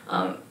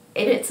on.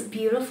 it's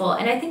beautiful.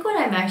 And I think what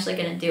I'm actually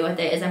going to do with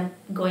it is I'm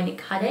going to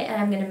cut it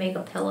and I'm going to make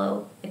a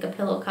pillow, like a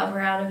pillow cover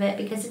out of it,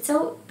 because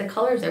the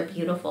colors are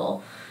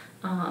beautiful.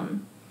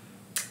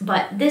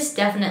 But this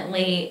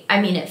definitely, I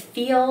mean, it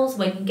feels,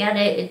 when you get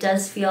it, it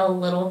does feel a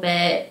little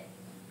bit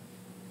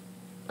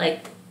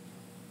like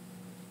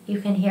you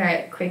can hear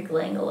it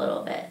crinkling a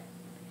little bit,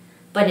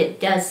 but it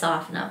does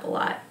soften up a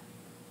lot.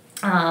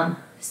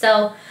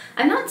 So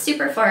I'm not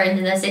super far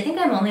into this. I think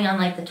I'm only on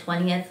like the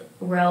 20th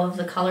row of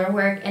the color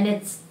work, and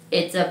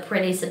it's a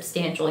pretty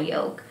substantial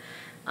yoke.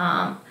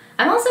 I'm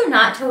also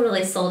not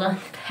totally sold on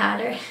the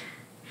pattern.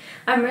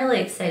 I'm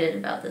really excited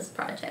about this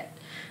project,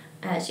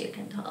 as you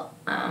can tell.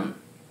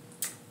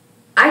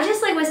 I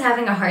just was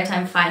having a hard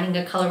time finding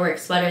a colorwork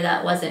sweater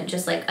that wasn't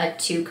just like a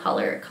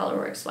 2-color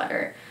colorwork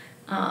sweater.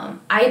 I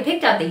had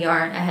picked out the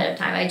yarn ahead of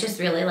time. I just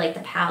really liked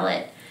the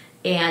palette,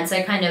 and so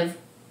I kind of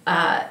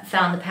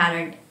found the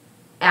pattern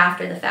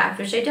after the fact,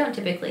 which I don't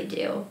typically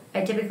do.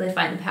 I typically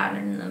find the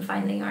pattern and then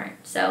find the yarn.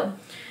 So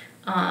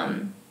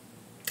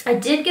I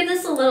did give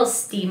this a little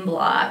steam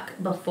block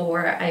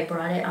before I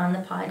brought it on the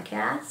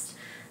podcast,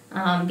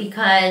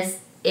 because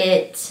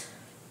it's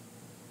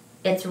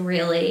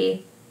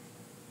really,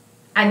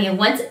 I mean,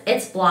 once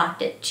it's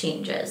blocked, it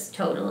changes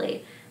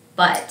totally.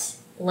 But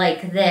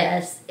like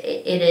this,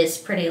 it is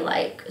pretty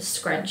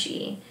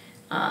scrunchy.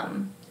 I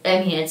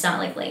mean, it's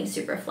not laying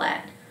super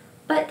flat,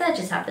 but that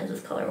just happens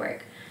with color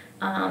work.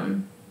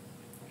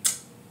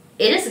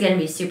 It is going to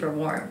be super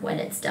warm when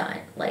it's done.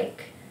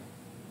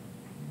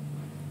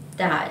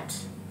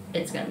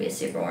 It's going to be a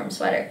super warm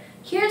sweater.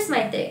 Here's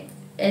my thing,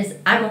 is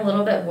I'm a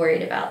little bit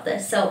worried about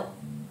this. So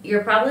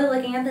you're probably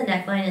looking at the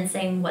neckline and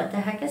saying, what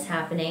the heck is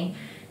happening?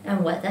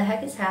 And what the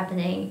heck is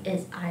happening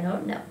is, I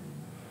don't know.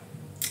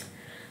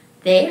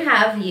 They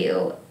have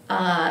you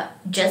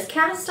just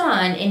cast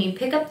on and you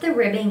pick up the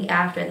ribbing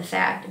after the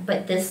fact,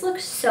 but this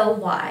looks so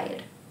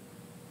wide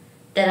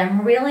that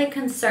I'm really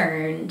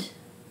concerned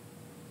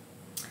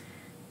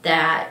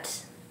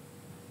that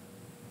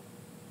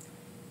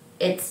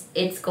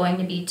it's going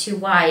to be too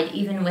wide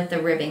even with the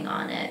ribbing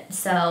on it.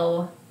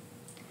 So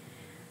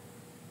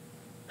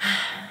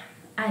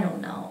I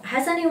don't know.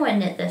 Has anyone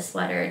knit this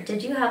sweater?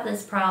 Did you have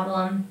this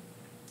problem?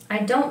 I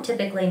don't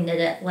typically knit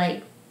it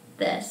like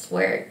this,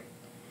 where,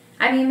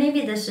 I mean,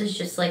 maybe this is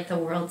just the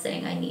world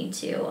saying I need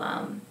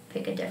to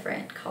pick a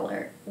different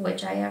color,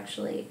 which I'm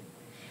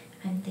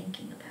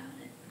thinking about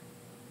it.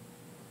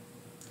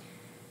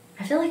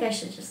 I feel like I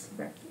should just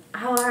rip,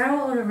 I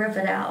don't want to rip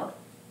it out.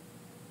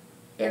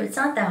 It's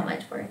not that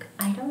much work.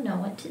 I don't know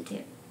what to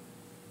do.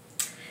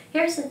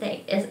 Here's the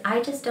thing, is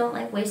I just don't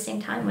like wasting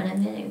time when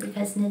I'm knitting,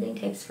 because knitting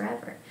takes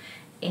forever.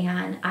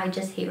 And I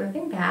just hate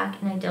ripping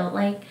back, and I don't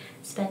like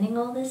spending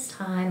all this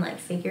time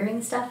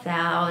figuring stuff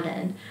out,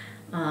 and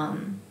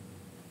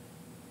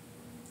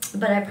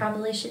but I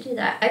probably should do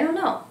that. I don't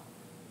know.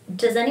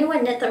 Does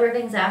anyone knit the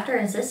ribbings after?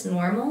 Is this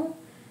normal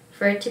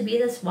for it to be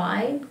this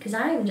wide? Because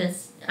I'm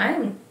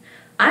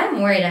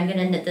worried I'm going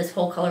to knit this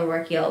whole color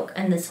work yoke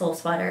and this whole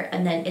sweater,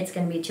 and then it's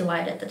going to be too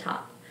wide at the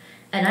top.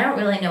 And I don't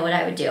really know what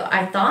I would do.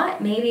 I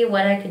thought maybe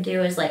what I could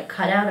do is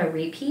cut out a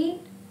repeat,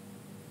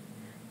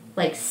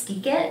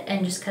 steek it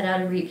and just cut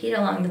out a repeat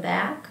along the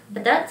back.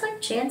 But that's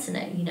chancing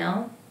it, you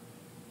know?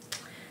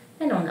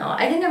 I don't know.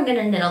 I think I'm going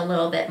to knit a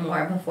little bit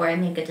more before I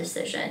make a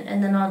decision.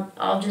 And then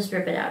I'll just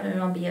rip it out and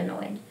I'll be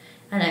annoyed.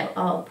 And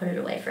I'll put it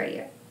away for a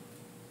year.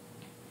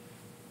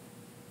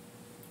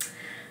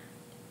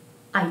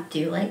 I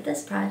do like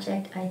this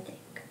project, I think.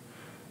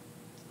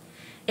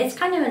 It's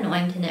kind of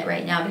annoying to knit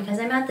right now because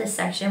I'm at this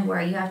section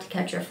where you have to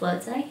catch your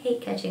floats, and I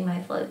hate catching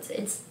my floats.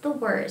 It's the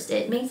worst.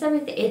 It makes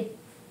everything, it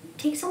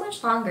takes so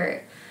much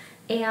longer,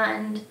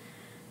 and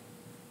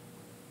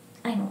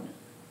I don't know.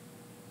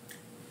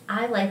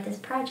 I like this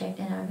project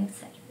and I'm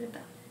excited about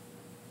it.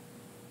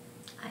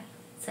 I'm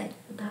excited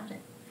about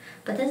it.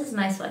 But this is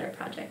my sweater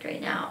project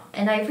right now,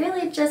 and I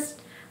really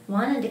just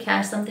wanted to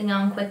catch something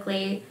on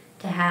quickly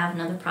to have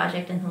another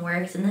project in the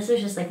works, and this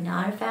is just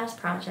not a fast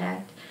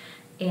project,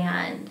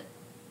 and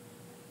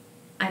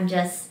I'm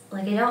just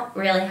I don't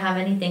really have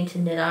anything to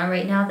knit on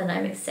right now that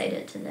I'm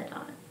excited to knit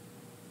on.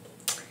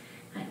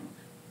 I don't know.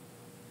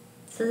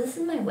 So this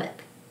is my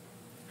whip,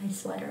 my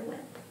sweater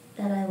whip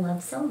that I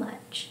love so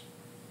much.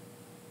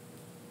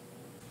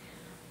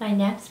 My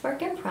next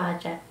work in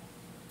progress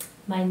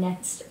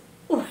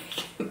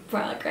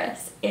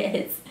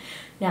is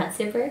not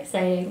super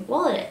exciting.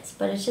 Well, it is,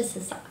 but it's just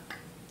a sock.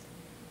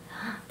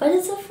 But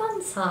it's a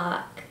fun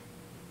sock.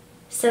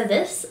 So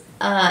this,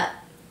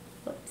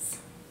 whoops,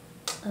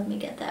 let me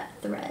get that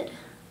thread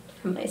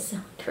from my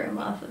sewing room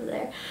off of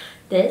there.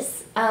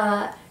 This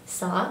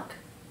sock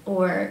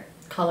or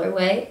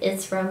colorway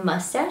is from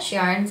Mustache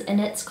Yarns, and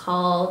it's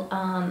called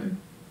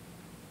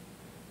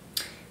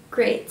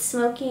Great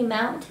Smoky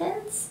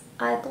Mountains,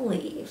 I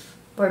believe,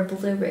 or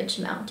Blue Ridge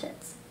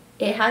Mountains.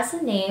 It has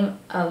the name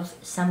of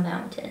some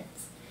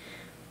mountains.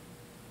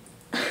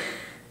 I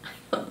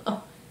don't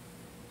know.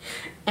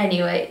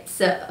 Anyway,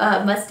 so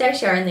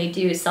Mustache Yarn, they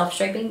do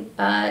self-striping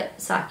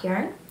sock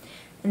yarn,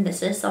 and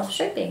this is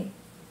self-striping.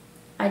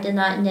 I did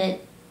not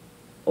knit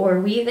or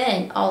weave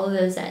in all of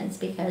those ends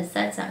because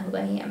that's not who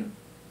I am.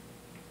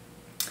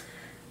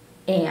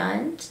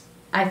 And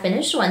I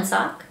finished one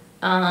sock.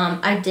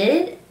 I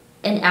did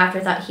an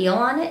afterthought heel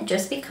on it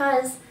just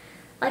because,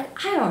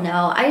 like, I don't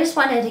know, I just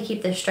wanted to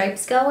keep the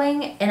stripes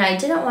going, and I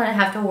didn't want to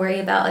have to worry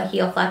about a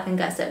heel flap and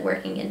gusset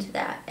working into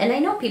that. And I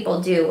know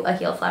people do a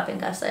heel flap and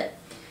gusset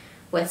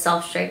with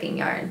self-striping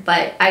yarn,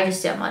 but I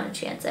just didn't want to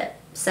chance it.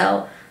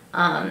 So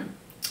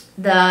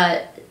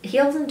the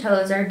heels and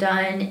toes are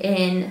done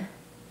in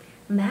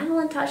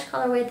Madeline Touch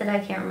colorway that I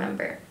can't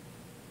remember.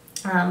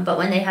 But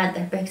when they had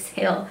their big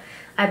sale,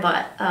 I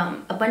bought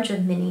a bunch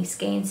of mini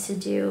skeins to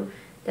do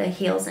the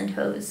heels and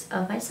toes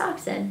of my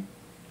socks in.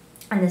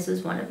 And this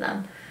was one of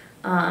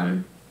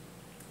them.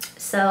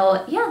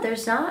 So yeah,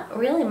 there's not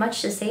really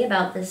much to say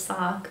about this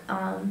sock.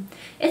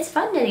 It's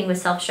fun knitting with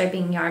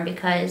self-striping yarn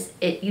because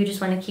you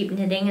just want to keep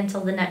knitting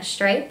until the next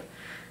stripe.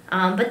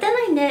 But then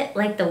I knit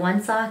like the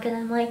one sock and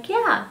I'm like,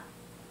 yeah,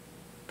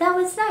 that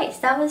was nice,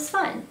 that was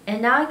fun.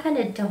 And now I kind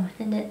of don't want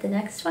to knit the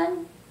next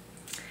one.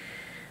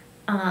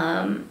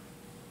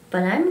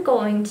 But I'm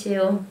going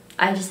to,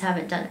 I just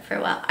haven't done it for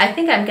a while. I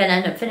think I'm going to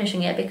end up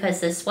finishing it because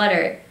this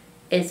sweater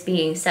is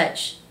being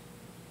such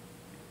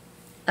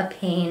a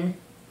pain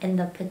in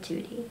the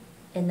patootie.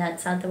 And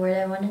that's not the word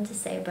I wanted to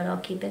say, but I'll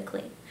keep it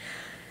clean.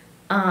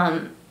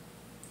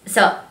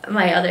 So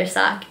my other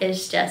sock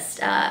is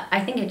just,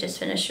 I think it just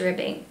finished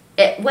ribbing.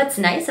 What's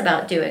nice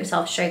about doing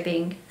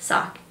self-striping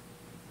sock,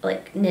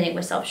 like knitting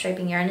with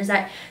self-striping yarn, is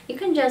that you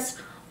can just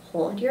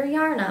hold your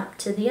yarn up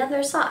to the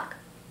other sock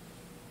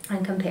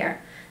and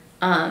compare.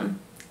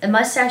 The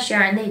mustache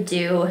yarn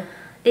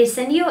they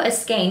send you a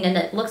skein and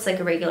it looks like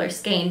a regular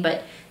skein,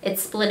 but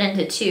it's split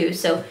into two.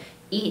 So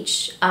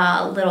each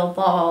little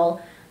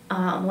ball,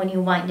 when you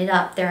wind it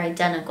up, they're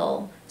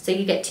identical. So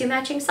you get two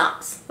matching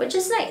socks, which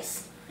is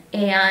nice.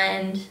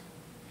 And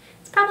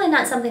it's probably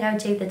not something I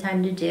would take the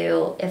time to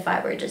do if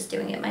I were just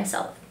doing it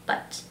myself.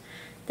 But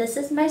this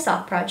is my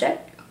sock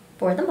project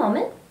for the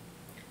moment.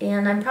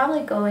 And I'm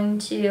probably going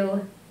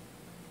to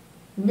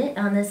knit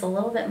on this a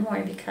little bit more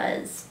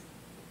because,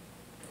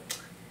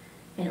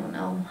 I don't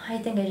know, I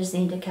think I just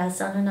need to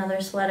cast on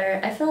another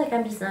sweater. I feel like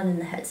I'm just not in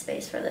the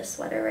headspace for this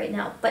sweater right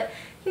now. But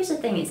here's the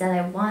thing, is that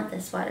I want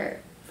this sweater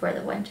for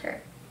the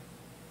winter.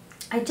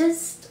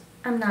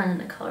 I'm not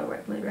in a color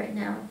work mood right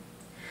now.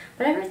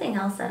 But everything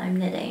else that I'm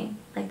knitting,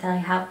 like that I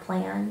have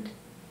planned,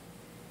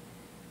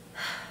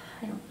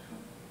 I don't know.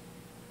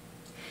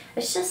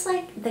 It's just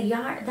like the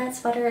yarn, that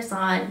sweater is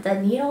on,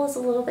 the needle is a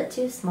little bit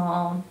too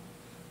small,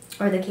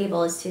 or the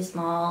cable is too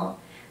small,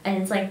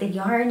 and it's like the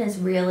yarn is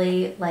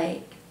really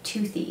like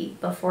toothy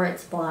before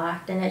it's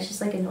blocked, and it's just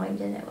like annoying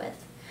to knit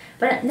with.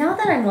 But now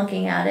that I'm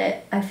looking at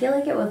it, I feel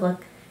like it would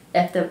look,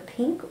 if the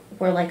pink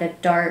were like a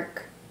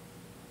dark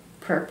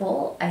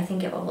purple, I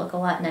think it would look a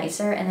lot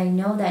nicer. And I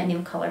know that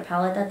new color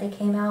palette that they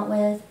came out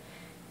with,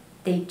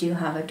 they do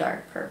have a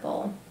dark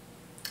purple,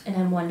 and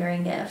I'm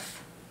wondering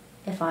if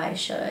I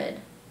should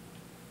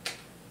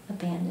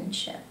abandon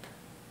ship.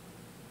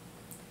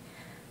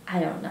 I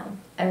don't know.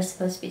 I was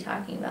supposed to be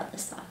talking about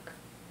this sock.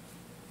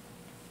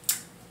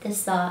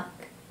 This sock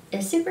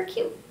is super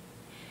cute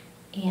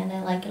and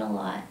I like it a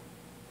lot.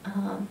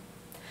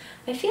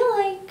 I feel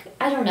like,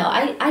 I don't know,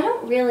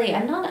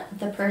 I'm not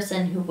the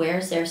person who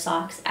wears their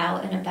socks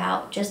out and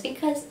about just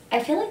because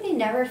I feel like they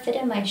never fit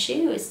in my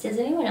shoes. Does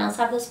anyone else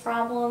have this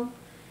problem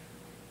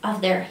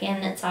of their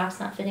hand knit socks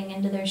not fitting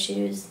into their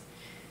shoes?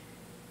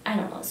 I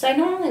don't know. So I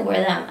normally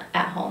wear them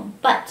at home,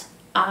 but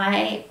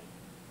I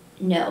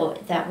know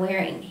that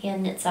wearing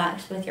hand knit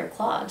socks with your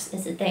clogs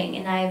is a thing,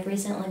 and I've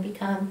recently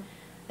become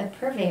a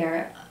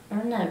purveyor,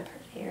 or not a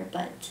purveyor,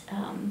 but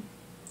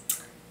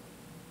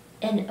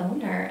an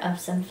owner of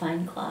some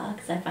fine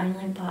clogs. I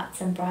finally bought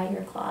some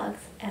Briar clogs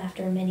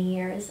after many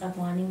years of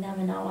wanting them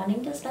and not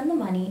wanting to spend the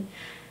money.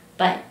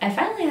 But I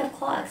finally have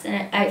clogs,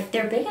 and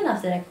they're big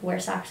enough that I could wear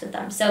socks with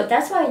them. So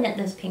that's why I knit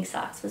those pink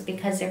socks, was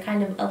because they're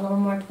kind of a little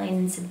more plain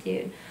and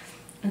subdued,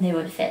 and they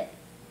would fit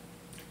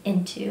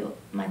into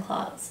my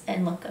clogs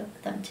and look good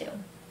with them too.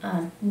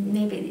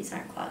 Maybe these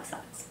aren't clog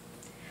socks,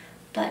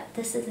 but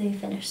this is a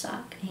finished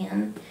sock,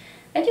 and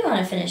I do want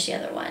to finish the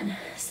other one.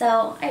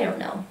 So I don't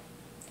know.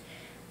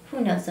 Who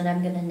knows what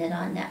I'm going to knit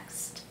on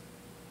next?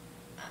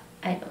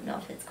 I don't know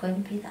if it's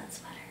going to be that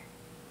sweater.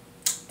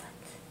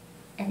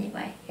 But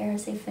anyway, here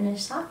is a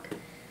finished sock.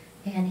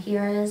 And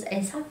here is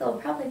a sock that will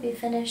probably be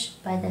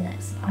finished by the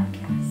next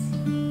podcast.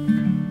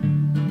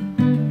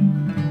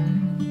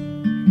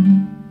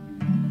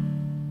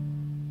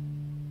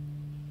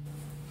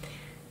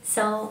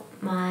 So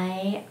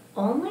my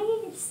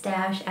only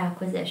stash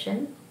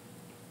acquisition,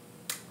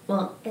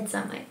 well, it's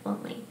not my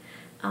only,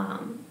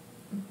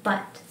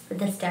 but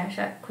the stash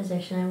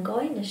acquisition I'm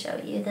going to show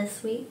you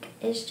this week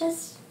is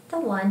just the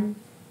one,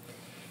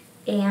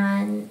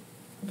 and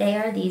they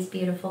are these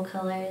beautiful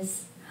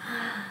colors.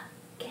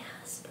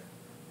 Gasp.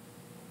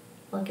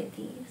 Look at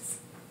these.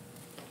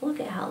 Look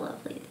at how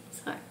lovely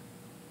these are.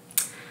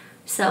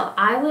 So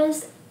I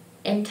was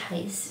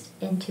enticed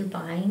into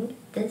buying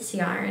this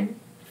yarn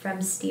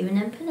from Stephen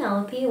and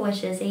Penelope,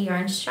 which is a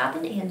yarn shop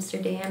in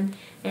Amsterdam,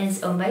 and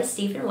it's owned by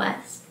Stephen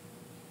West.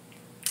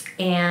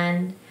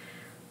 And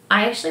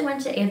I actually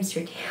went to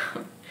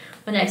Amsterdam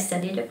when I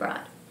studied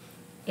abroad,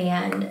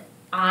 and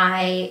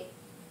I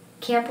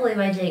can't believe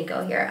I didn't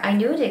go here. I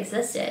knew it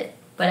existed,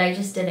 but I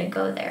just didn't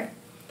go there.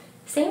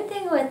 Same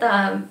thing with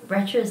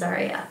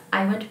Retrosaria.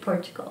 I went to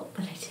Portugal,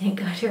 but I didn't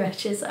go to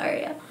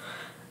Retrosaria.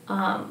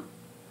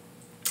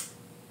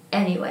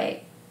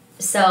 Anyway,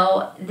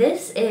 so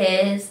this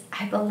is,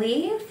 I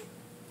believe,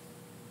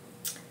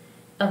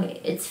 okay,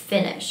 it's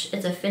Finnish.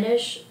 It's a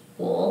Finnish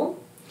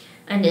wool,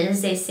 and it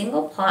is a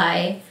single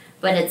ply,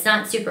 but it's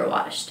not super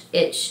washed.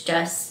 It's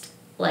just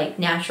like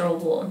natural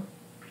wool.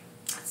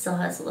 It still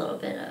has a little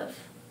bit of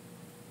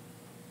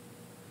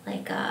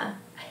like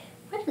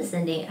what is the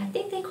name? I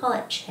think they call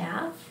it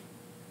chaff.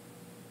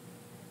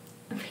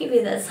 Maybe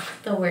that's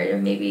not the word, or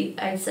maybe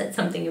I said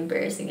something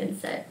embarrassing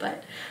instead,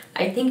 but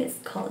I think it's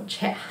called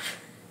chaff.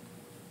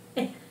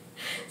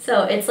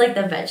 So it's like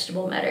the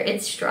vegetable matter.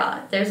 It's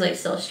straw. There's like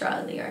still straw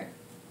in the yarn.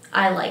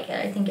 I like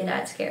it. I think it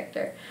adds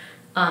character.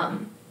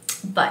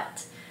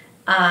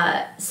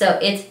 So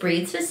it's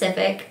breed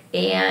specific,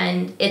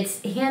 and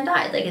it's hand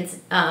dyed. Like it's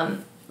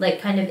like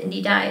kind of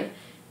indie dyed,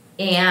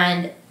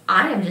 and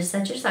I am just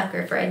such a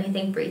sucker for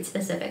anything breed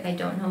specific. I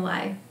don't know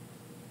why.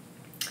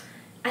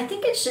 I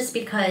think it's just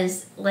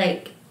because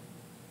like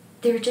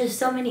there are just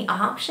so many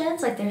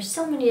options. Like there's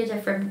so many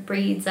different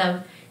breeds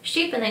of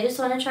sheep, and I just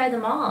want to try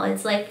them all.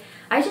 It's like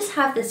I just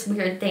have this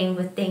weird thing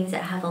with things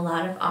that have a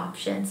lot of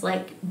options,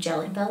 like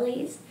Jelly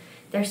Bellies.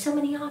 There's so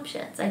many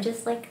options. I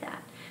just like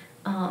that.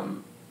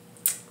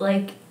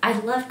 Like I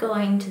loved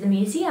going to the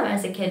museum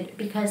as a kid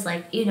because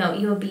like, you know,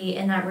 you'll be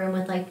in that room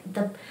with like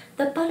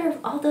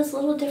all those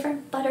little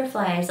different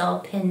butterflies all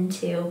pinned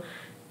to,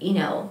 you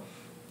know,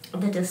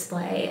 the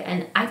display.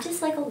 And I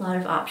just like a lot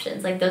of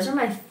options. Like those are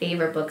my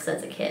favorite books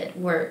as a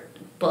kid, were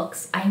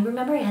books. I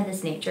remember I had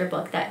this nature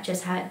book that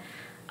just had,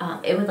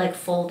 it would like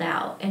fold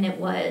out, and it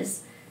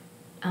was,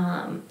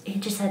 it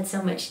just had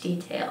so much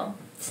detail.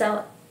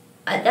 So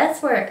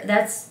that's where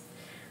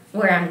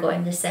I'm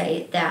going to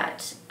say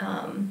that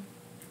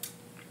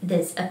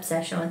this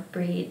obsession with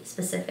breed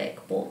specific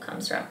wool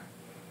comes from.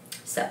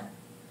 So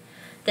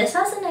this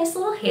has a nice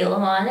little halo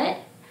on it.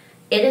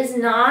 It is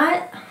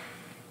not,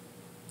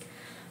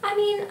 I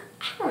mean,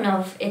 I don't know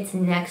if it's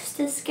next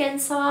to Skin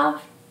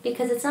Soft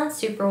because it's not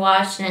super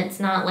washed and it's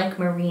not like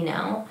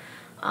merino.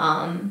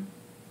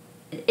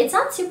 It's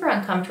not super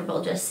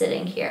uncomfortable just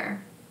sitting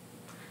here.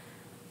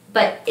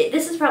 But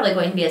this is probably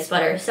going to be a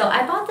sweater. So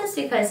I bought this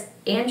because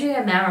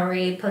Andrea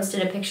Mallory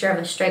posted a picture of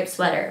a striped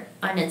sweater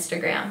on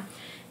Instagram.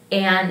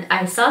 And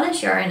I saw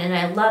this yarn and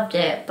I loved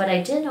it, but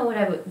I didn't know what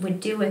I would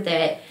do with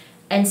it.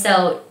 And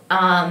so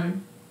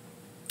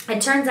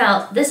it turns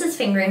out this is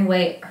fingering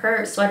weight.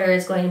 Her sweater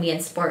is going to be in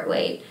sport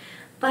weight.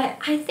 But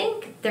I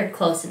think they're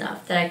close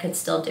enough that I could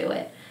still do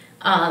it.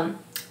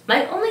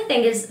 My only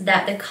thing is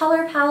that the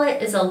color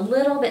palette is a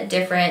little bit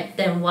different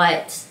than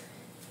what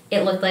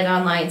it looked like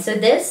online. So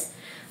this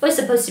was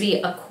supposed to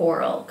be a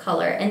coral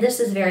color, and this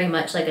is very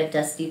much like a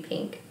dusty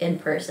pink in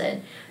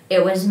person.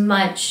 It was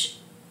much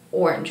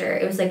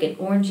oranger. It was like an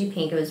orangey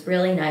pink. It was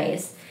really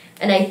nice.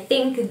 And I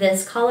think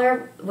this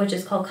color, which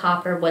is called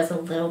copper, was a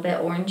little bit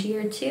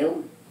orangier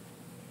too.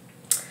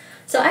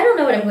 So I don't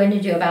know what I'm going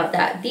to do about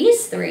that.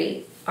 These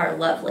three are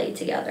lovely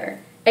together.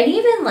 And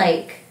even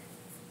like,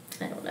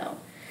 I don't know.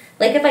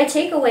 Like if I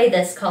take away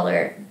this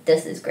color,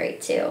 this is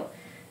great too.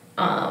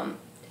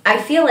 I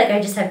feel like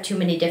I just have too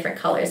many different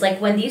colors. Like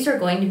when these are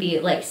going to be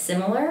like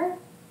similar,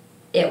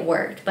 it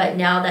worked. But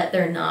now that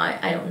they're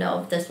not, I don't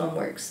know if this one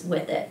works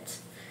with it.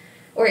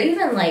 Or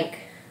even like,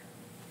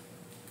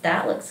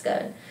 that looks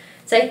good.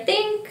 So I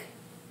think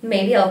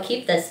maybe I'll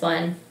keep this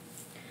one.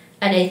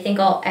 And I think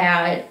I'll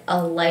add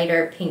a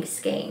lighter pink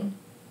skein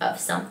of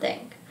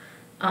something.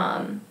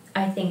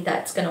 I think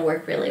that's going to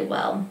work really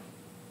well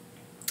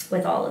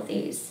with all of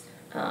these.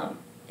 And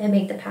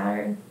make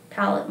the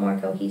palette more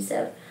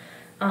cohesive.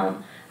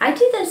 I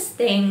do this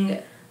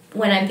thing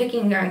when I'm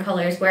picking yarn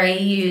colors where I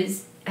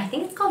use, I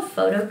think it's called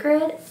Photo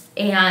Grid,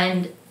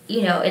 and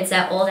you know, it's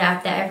that old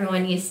app that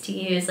everyone used to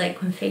use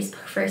like when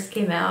Facebook first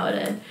came out.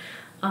 And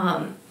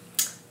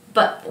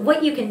but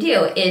what you can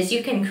do is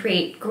you can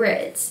create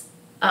grids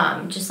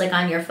just like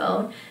on your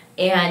phone,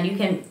 and you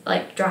can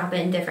like drop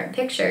in different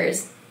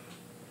pictures,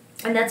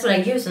 and that's what I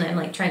use when I'm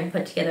like trying to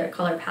put together a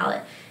color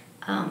palette.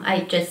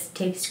 I just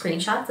take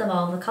screenshots of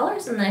all the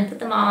colors and then I put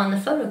them all on the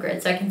photo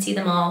grid so I can see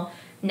them all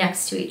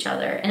next to each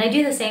other. And I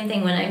do the same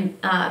thing when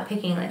I'm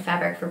picking like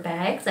fabric for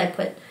bags. I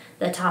put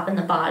the top and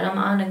the bottom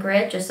on a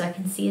grid just so I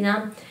can see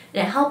them.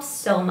 And it helps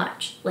so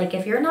much. Like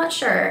if you're not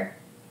sure,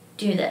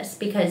 do this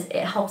because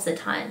it helps a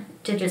ton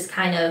to just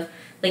kind of,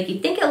 like you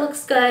think it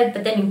looks good,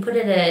 but then you put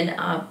it in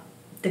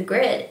the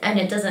grid and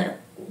it doesn't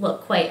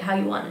look quite how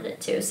you wanted it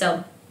to.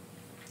 So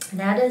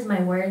that is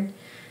my word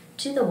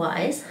to the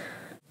wise.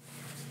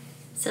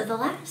 So the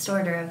last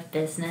order of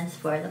business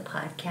for the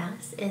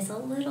podcast is a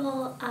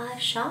little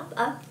shop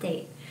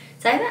update.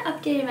 So I haven't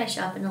updated my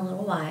shop in a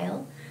little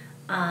while.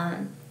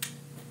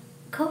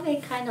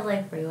 COVID kind of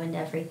like ruined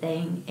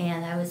everything,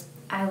 and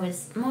I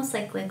was most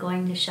likely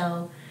going to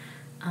show,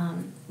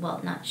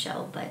 well, not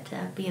show, but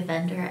be a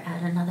vendor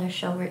at another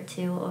show or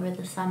two over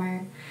the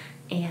summer,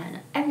 and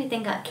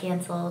everything got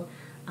canceled.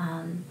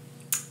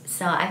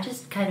 So I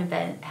just kind of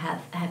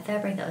have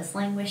fabric that was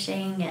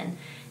languishing, and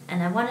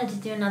I wanted to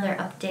do another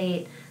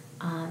update,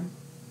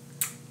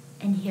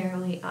 and here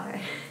we are.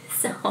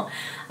 So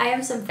I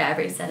have some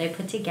fabrics that I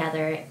put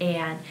together,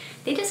 and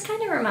they just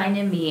kind of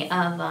reminded me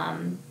of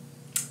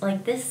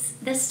like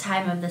this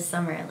time of the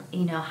summer,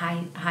 you know,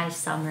 high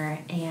summer.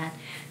 And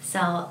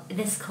so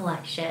this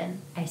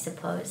collection, I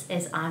suppose,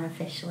 is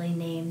unofficially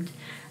named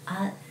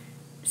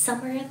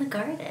Summer in the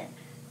Garden.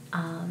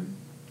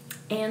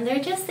 And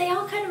they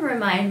all kind of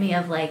remind me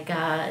of like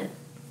a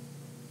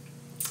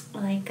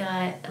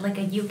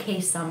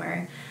UK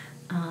summer.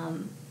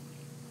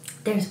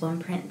 There's one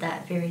print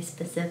that very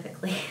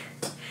specifically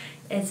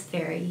is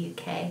very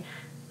UK.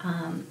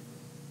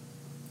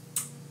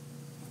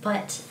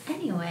 But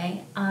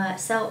anyway,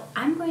 so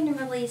I'm going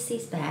to release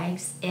these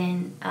bags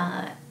in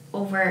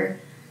over,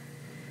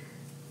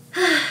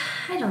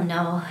 I don't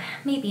know,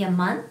 maybe a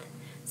month.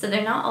 So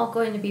they're not all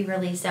going to be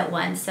released at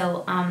once.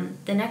 So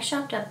the next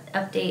shop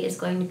update is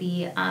going to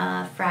be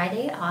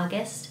Friday,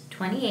 August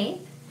 28th.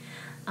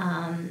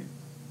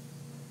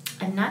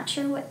 I'm not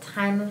sure what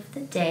time of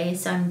the day,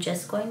 so I'm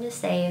just going to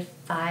say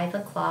 5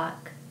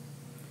 o'clock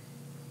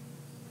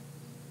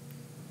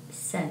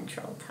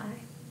Central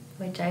Time,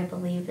 which I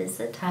believe is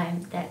the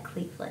time that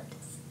Cleveland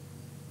is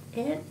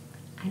in.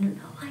 I don't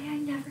know why I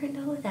never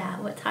know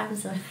that, what time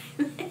zone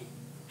I'm in.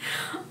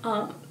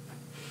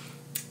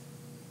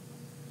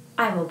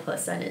 I will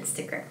post on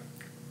Instagram.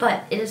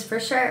 But it is for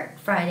sure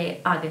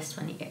Friday, August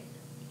 28th.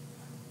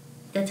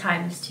 The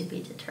time is to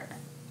be determined.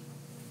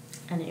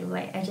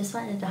 Anyway, I just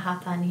wanted to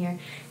hop on here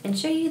and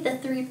show you the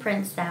 3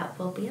 prints that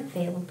will be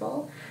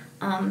available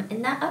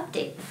in that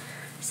update.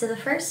 So the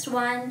first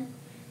one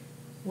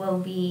will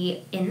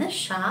be in the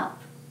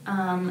shop,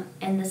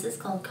 and this is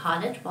called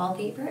Cottage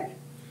Wallpaper.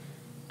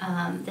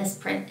 This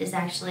print is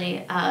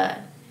actually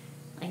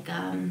like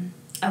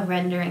a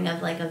rendering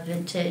of like a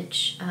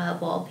vintage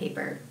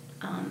wallpaper.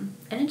 And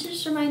it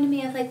just reminded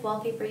me of like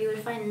wallpaper you would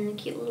find in a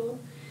cute little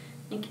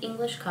like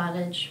English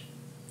cottage.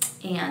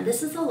 And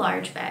this is a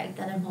large bag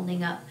that I'm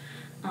holding up.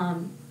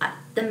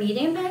 The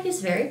medium bag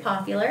is very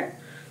popular.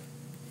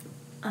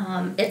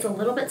 It's a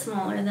little bit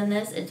smaller than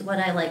this. It's what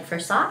I like for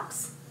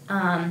socks.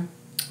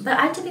 But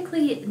I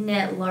typically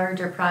knit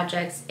larger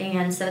projects,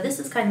 and so this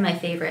is kind of my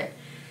favorite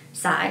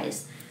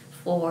size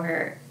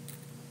for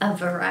a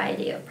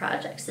variety of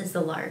projects, is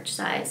the large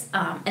size.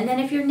 And then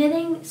if you're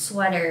knitting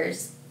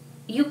sweaters,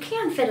 you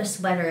can fit a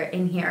sweater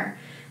in here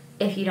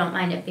if you don't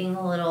mind it being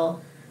a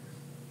little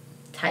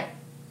tight.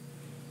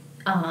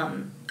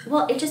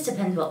 Well, it just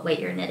depends what weight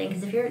you're knitting,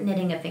 because if you're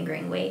knitting a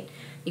fingering weight,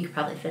 you could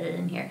probably fit it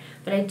in here.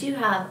 But I do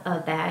have a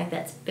bag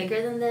that's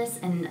bigger than this,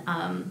 and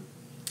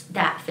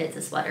that fits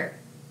a sweater,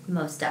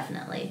 most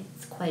definitely.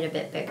 It's quite a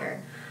bit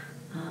bigger.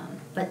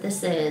 But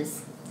this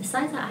is the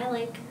size that I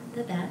like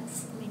the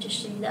best. Let me just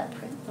show you that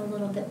print a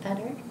little bit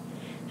better.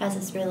 It has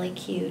this really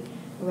cute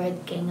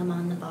red gingham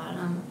on the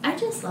bottom. I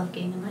just love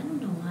gingham. I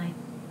don't know why.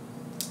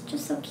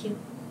 Just so cute.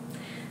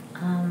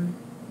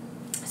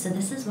 So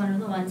this is one of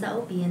the ones that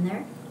will be in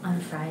there on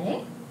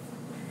Friday.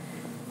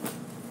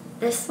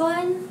 This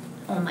one,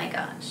 oh my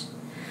gosh.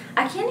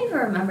 I can't even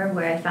remember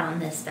where I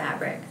found this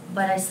fabric,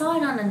 but I saw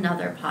it on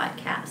another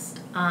podcast.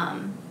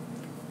 And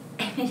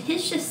it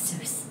is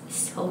just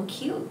so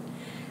cute.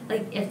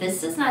 Like, if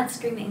this does not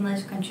scream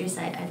English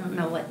countryside, I don't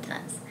know what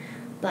does.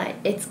 But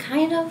it's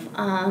kind of,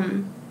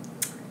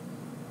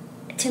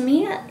 to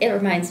me, it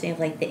reminds me of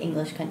like the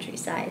English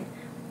countryside.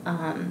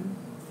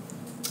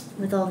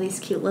 With all these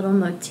cute little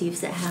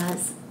motifs. It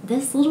has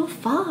this little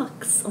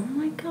fox. Oh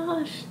my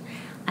gosh.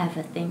 I have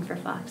a thing for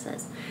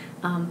foxes.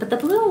 But the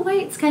blue and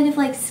white's kind of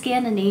like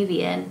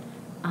Scandinavian.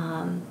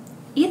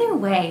 Either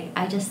way,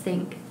 I just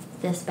think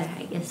this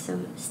bag is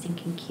so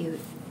stinking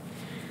cute.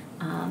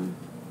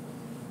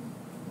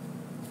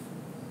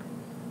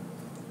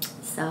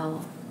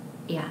 So,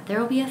 yeah, there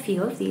will be a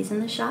few of these in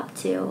the shop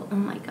too. Oh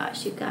my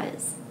gosh, you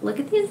guys. Look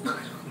at these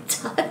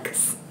little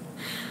ducks.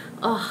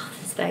 Oh,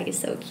 this bag is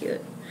so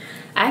cute.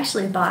 I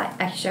actually bought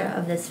extra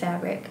of this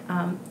fabric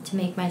to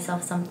make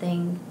myself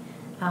something,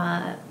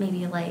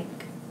 maybe like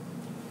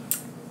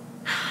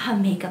a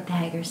makeup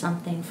bag or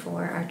something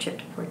for our trip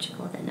to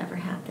Portugal that never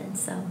happened.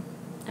 So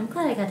I'm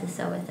glad I got to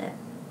sew with it.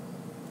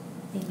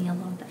 Made me a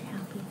little bit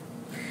happy.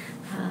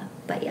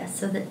 But yeah,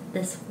 so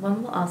this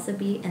one will also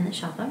be in the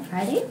shop on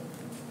Friday.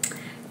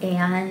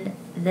 And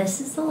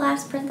this is the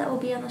last print that will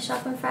be on the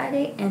shop on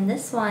Friday. And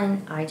this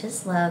one I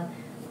just love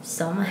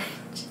so much.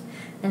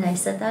 And I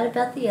said that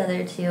about the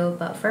other two,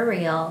 but for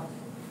real,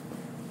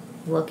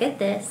 look at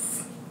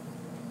this.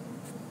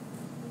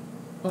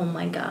 Oh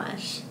my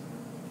gosh.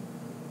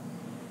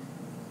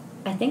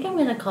 I think I'm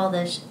going to call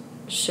this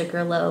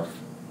Sugarloaf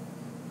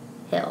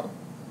Hill,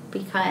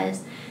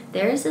 because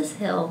there's this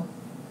hill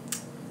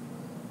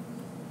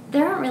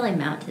there aren't really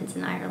mountains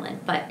in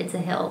Ireland, but it's a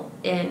hill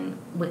in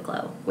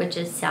Wicklow, which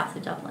is south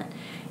of Dublin.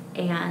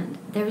 And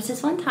there was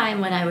this one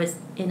time when I was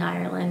in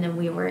Ireland and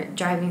we were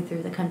driving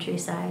through the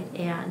countryside,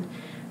 and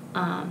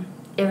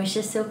it was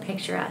just so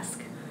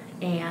picturesque,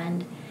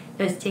 and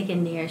it was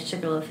taken near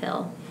Sugarloaf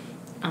Hill.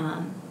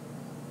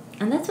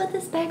 And that's what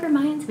this bag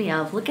reminds me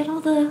of. Look at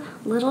all the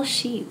little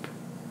sheep.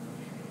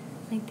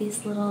 Like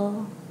these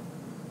little,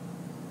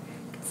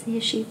 you can see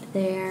a sheep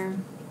there.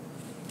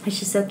 It's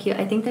just so cute.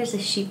 I think there's a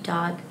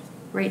sheepdog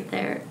right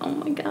there. Oh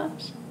my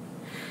gosh.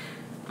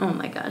 Oh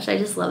my gosh, I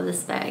just love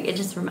this bag. It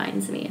just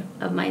reminds me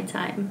of my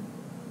time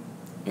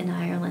in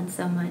Ireland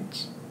so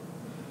much.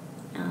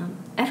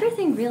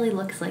 Everything really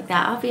looks like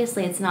that.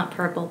 Obviously it's not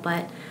purple,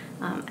 but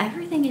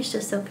everything is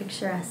just so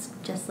picturesque,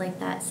 just like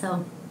that.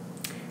 So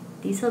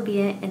these will be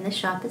in the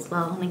shop as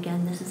well. And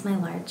again, this is my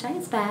large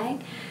size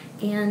bag.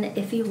 And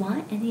if you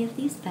want any of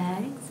these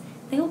bags,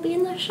 they will be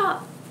in the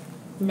shop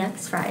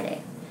next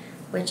Friday,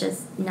 which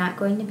is not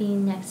going to be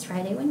next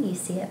Friday when you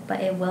see it, but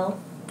it will.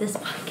 This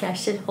podcast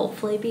should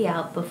hopefully be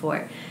out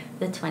before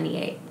the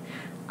 28th.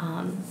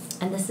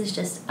 And this is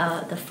just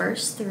the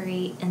first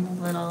 3 in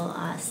the little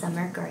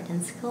Summer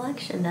Gardens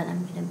collection that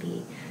I'm going to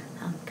be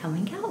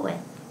coming out with.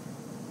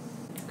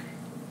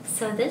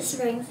 So this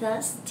brings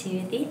us to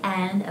the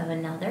end of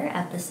another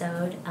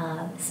episode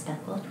of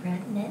Speckled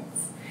Red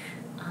Knits.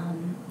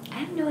 I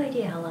have no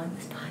idea how long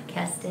this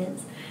podcast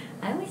is.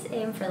 I always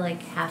aim for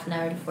like half an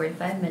hour to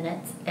 45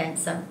 minutes, and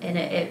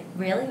it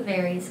really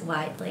varies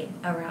widely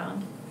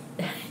around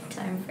that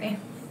time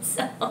frame.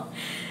 So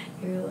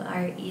you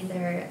are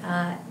either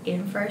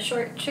in for a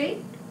short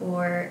treat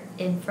or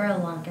in for a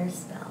longer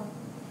spell.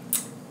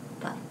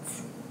 But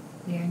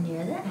we are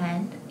near the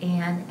end,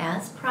 and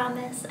as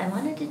promised, I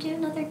wanted to do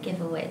another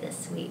giveaway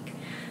this week.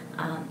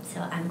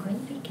 So I'm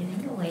going to be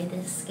giving away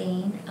this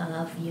skein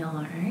of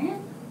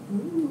yarn.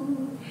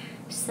 Ooh.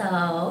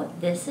 So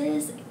this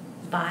is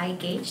by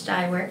Gauge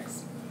Dye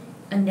Works,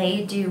 and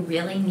they do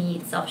really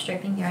neat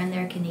self-striping yarn.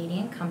 They're a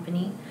Canadian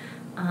company.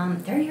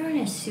 Their yarn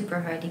is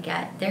super hard to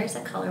get. There's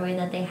a colorway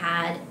that they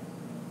had,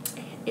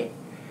 I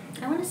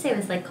want to say it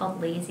was like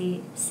called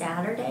Lazy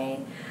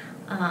Saturday,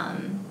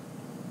 and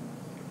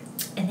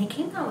they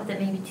came out with it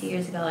maybe 2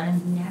 years ago, and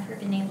I've never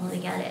been able to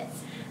get it.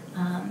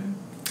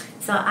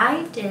 So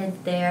I did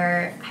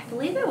I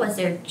believe it was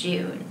their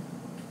June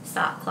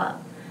sock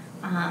club,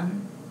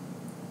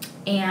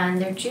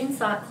 and their June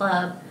sock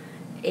club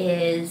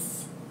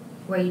is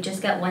where you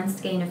just get one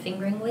skein of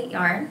fingering weight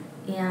yarn,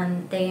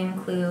 and they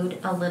include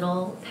a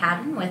little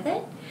pattern with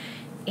it,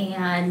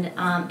 and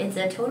it's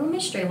a total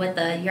mystery what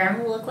the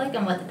yarn will look like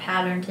and what the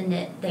pattern to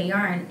knit the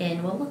yarn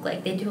in will look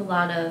like. They do a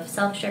lot of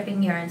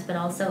self-stripping yarns, but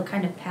also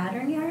kind of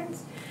pattern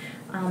yarns.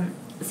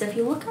 So if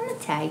you look on the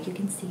tag, you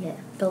can see it,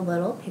 the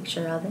little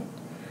picture of it.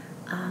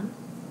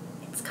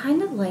 It's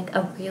kind of like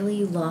a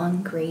really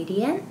long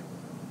gradient,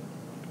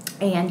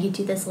 and you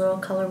do this little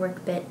color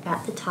work bit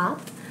at the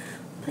top.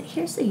 But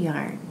here's the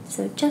yarn,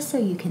 so just so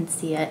you can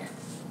see it,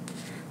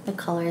 the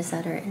colors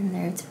that are in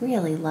there, it's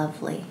really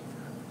lovely.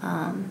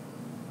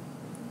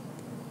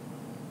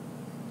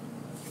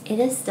 It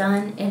is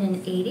done in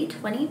an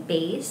 80-20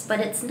 base, but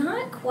it's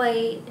not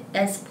quite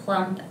as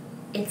plump.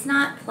 It's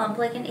not plump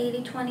like an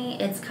 80-20,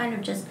 it's kind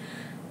of just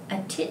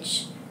a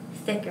titch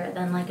thicker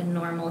than like a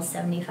normal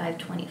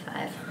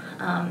 75-25.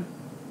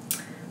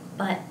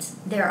 But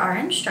there are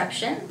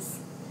instructions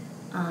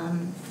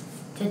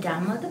to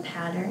download the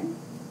pattern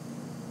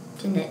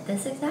to knit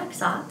this exact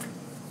sock.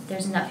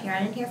 There's enough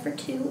yarn in here for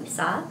 2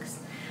 socks.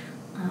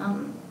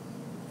 And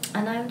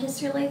I'm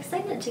just really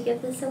excited to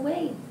give this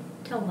away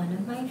to one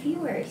of my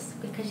viewers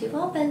because you've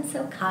all been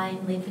so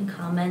kind, leaving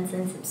comments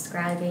and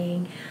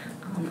subscribing.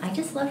 I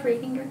just love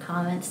reading your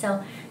comments.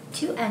 So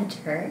to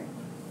enter,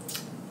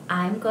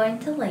 I'm going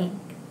to link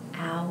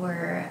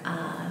our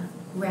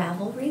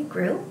Ravelry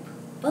group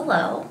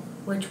below,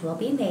 which will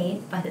be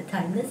made by the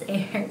time this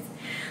airs.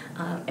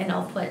 And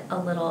I'll put a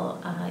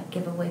little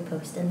giveaway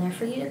post in there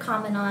for you to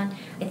comment on.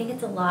 I think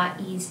it's a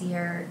lot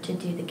easier to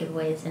do the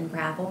giveaways in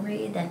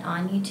Ravelry than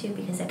on YouTube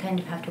because I kind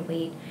of have to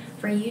wait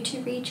for you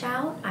to reach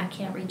out. I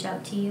can't reach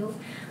out to you.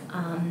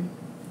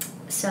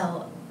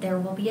 So there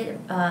will be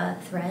a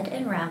thread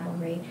in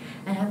Ravelry,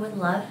 and I would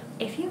love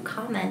if you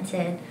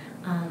commented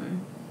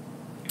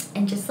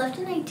and just left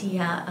an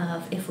idea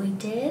of if we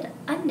did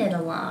a knit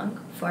along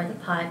for the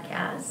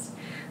podcast,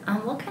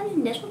 what kind of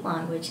knit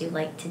along would you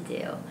like to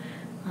do?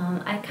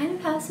 I kind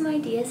of have some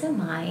ideas in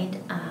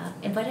mind,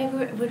 but I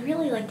would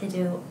really like to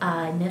do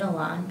a knit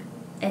along.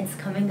 It's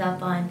coming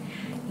up on,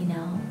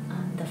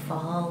 the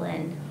fall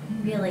and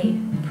really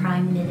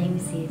prime knitting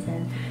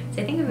season.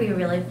 So I think it would be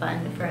really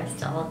fun for us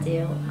to all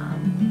do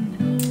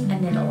a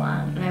knit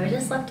along. And I would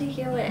just love to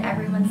hear what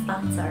everyone's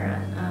thoughts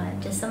are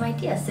on just some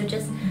ideas. So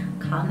just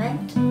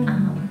comment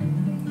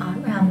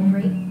on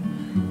Ravelry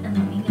and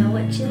let me know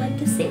what you'd like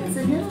to see as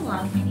a knit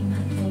along to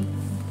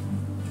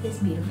this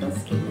beautiful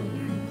skein of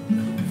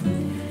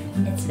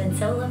yarn. It's been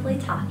so lovely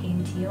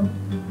talking to you.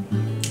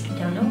 I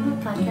don't know when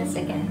we'll podcast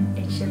again.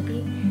 It should be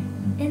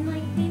in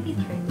like maybe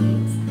 3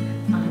 weeks.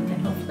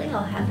 And hopefully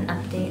I'll have an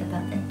update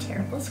about the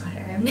terrible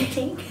sweater I'm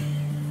knitting.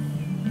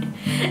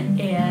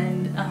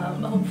 And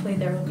hopefully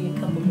there will be a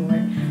couple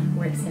more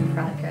works in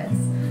progress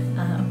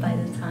by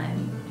the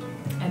time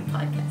I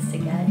podcast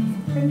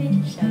again for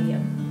me to show you.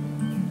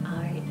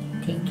 Alright,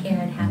 take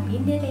care and happy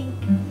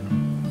knitting.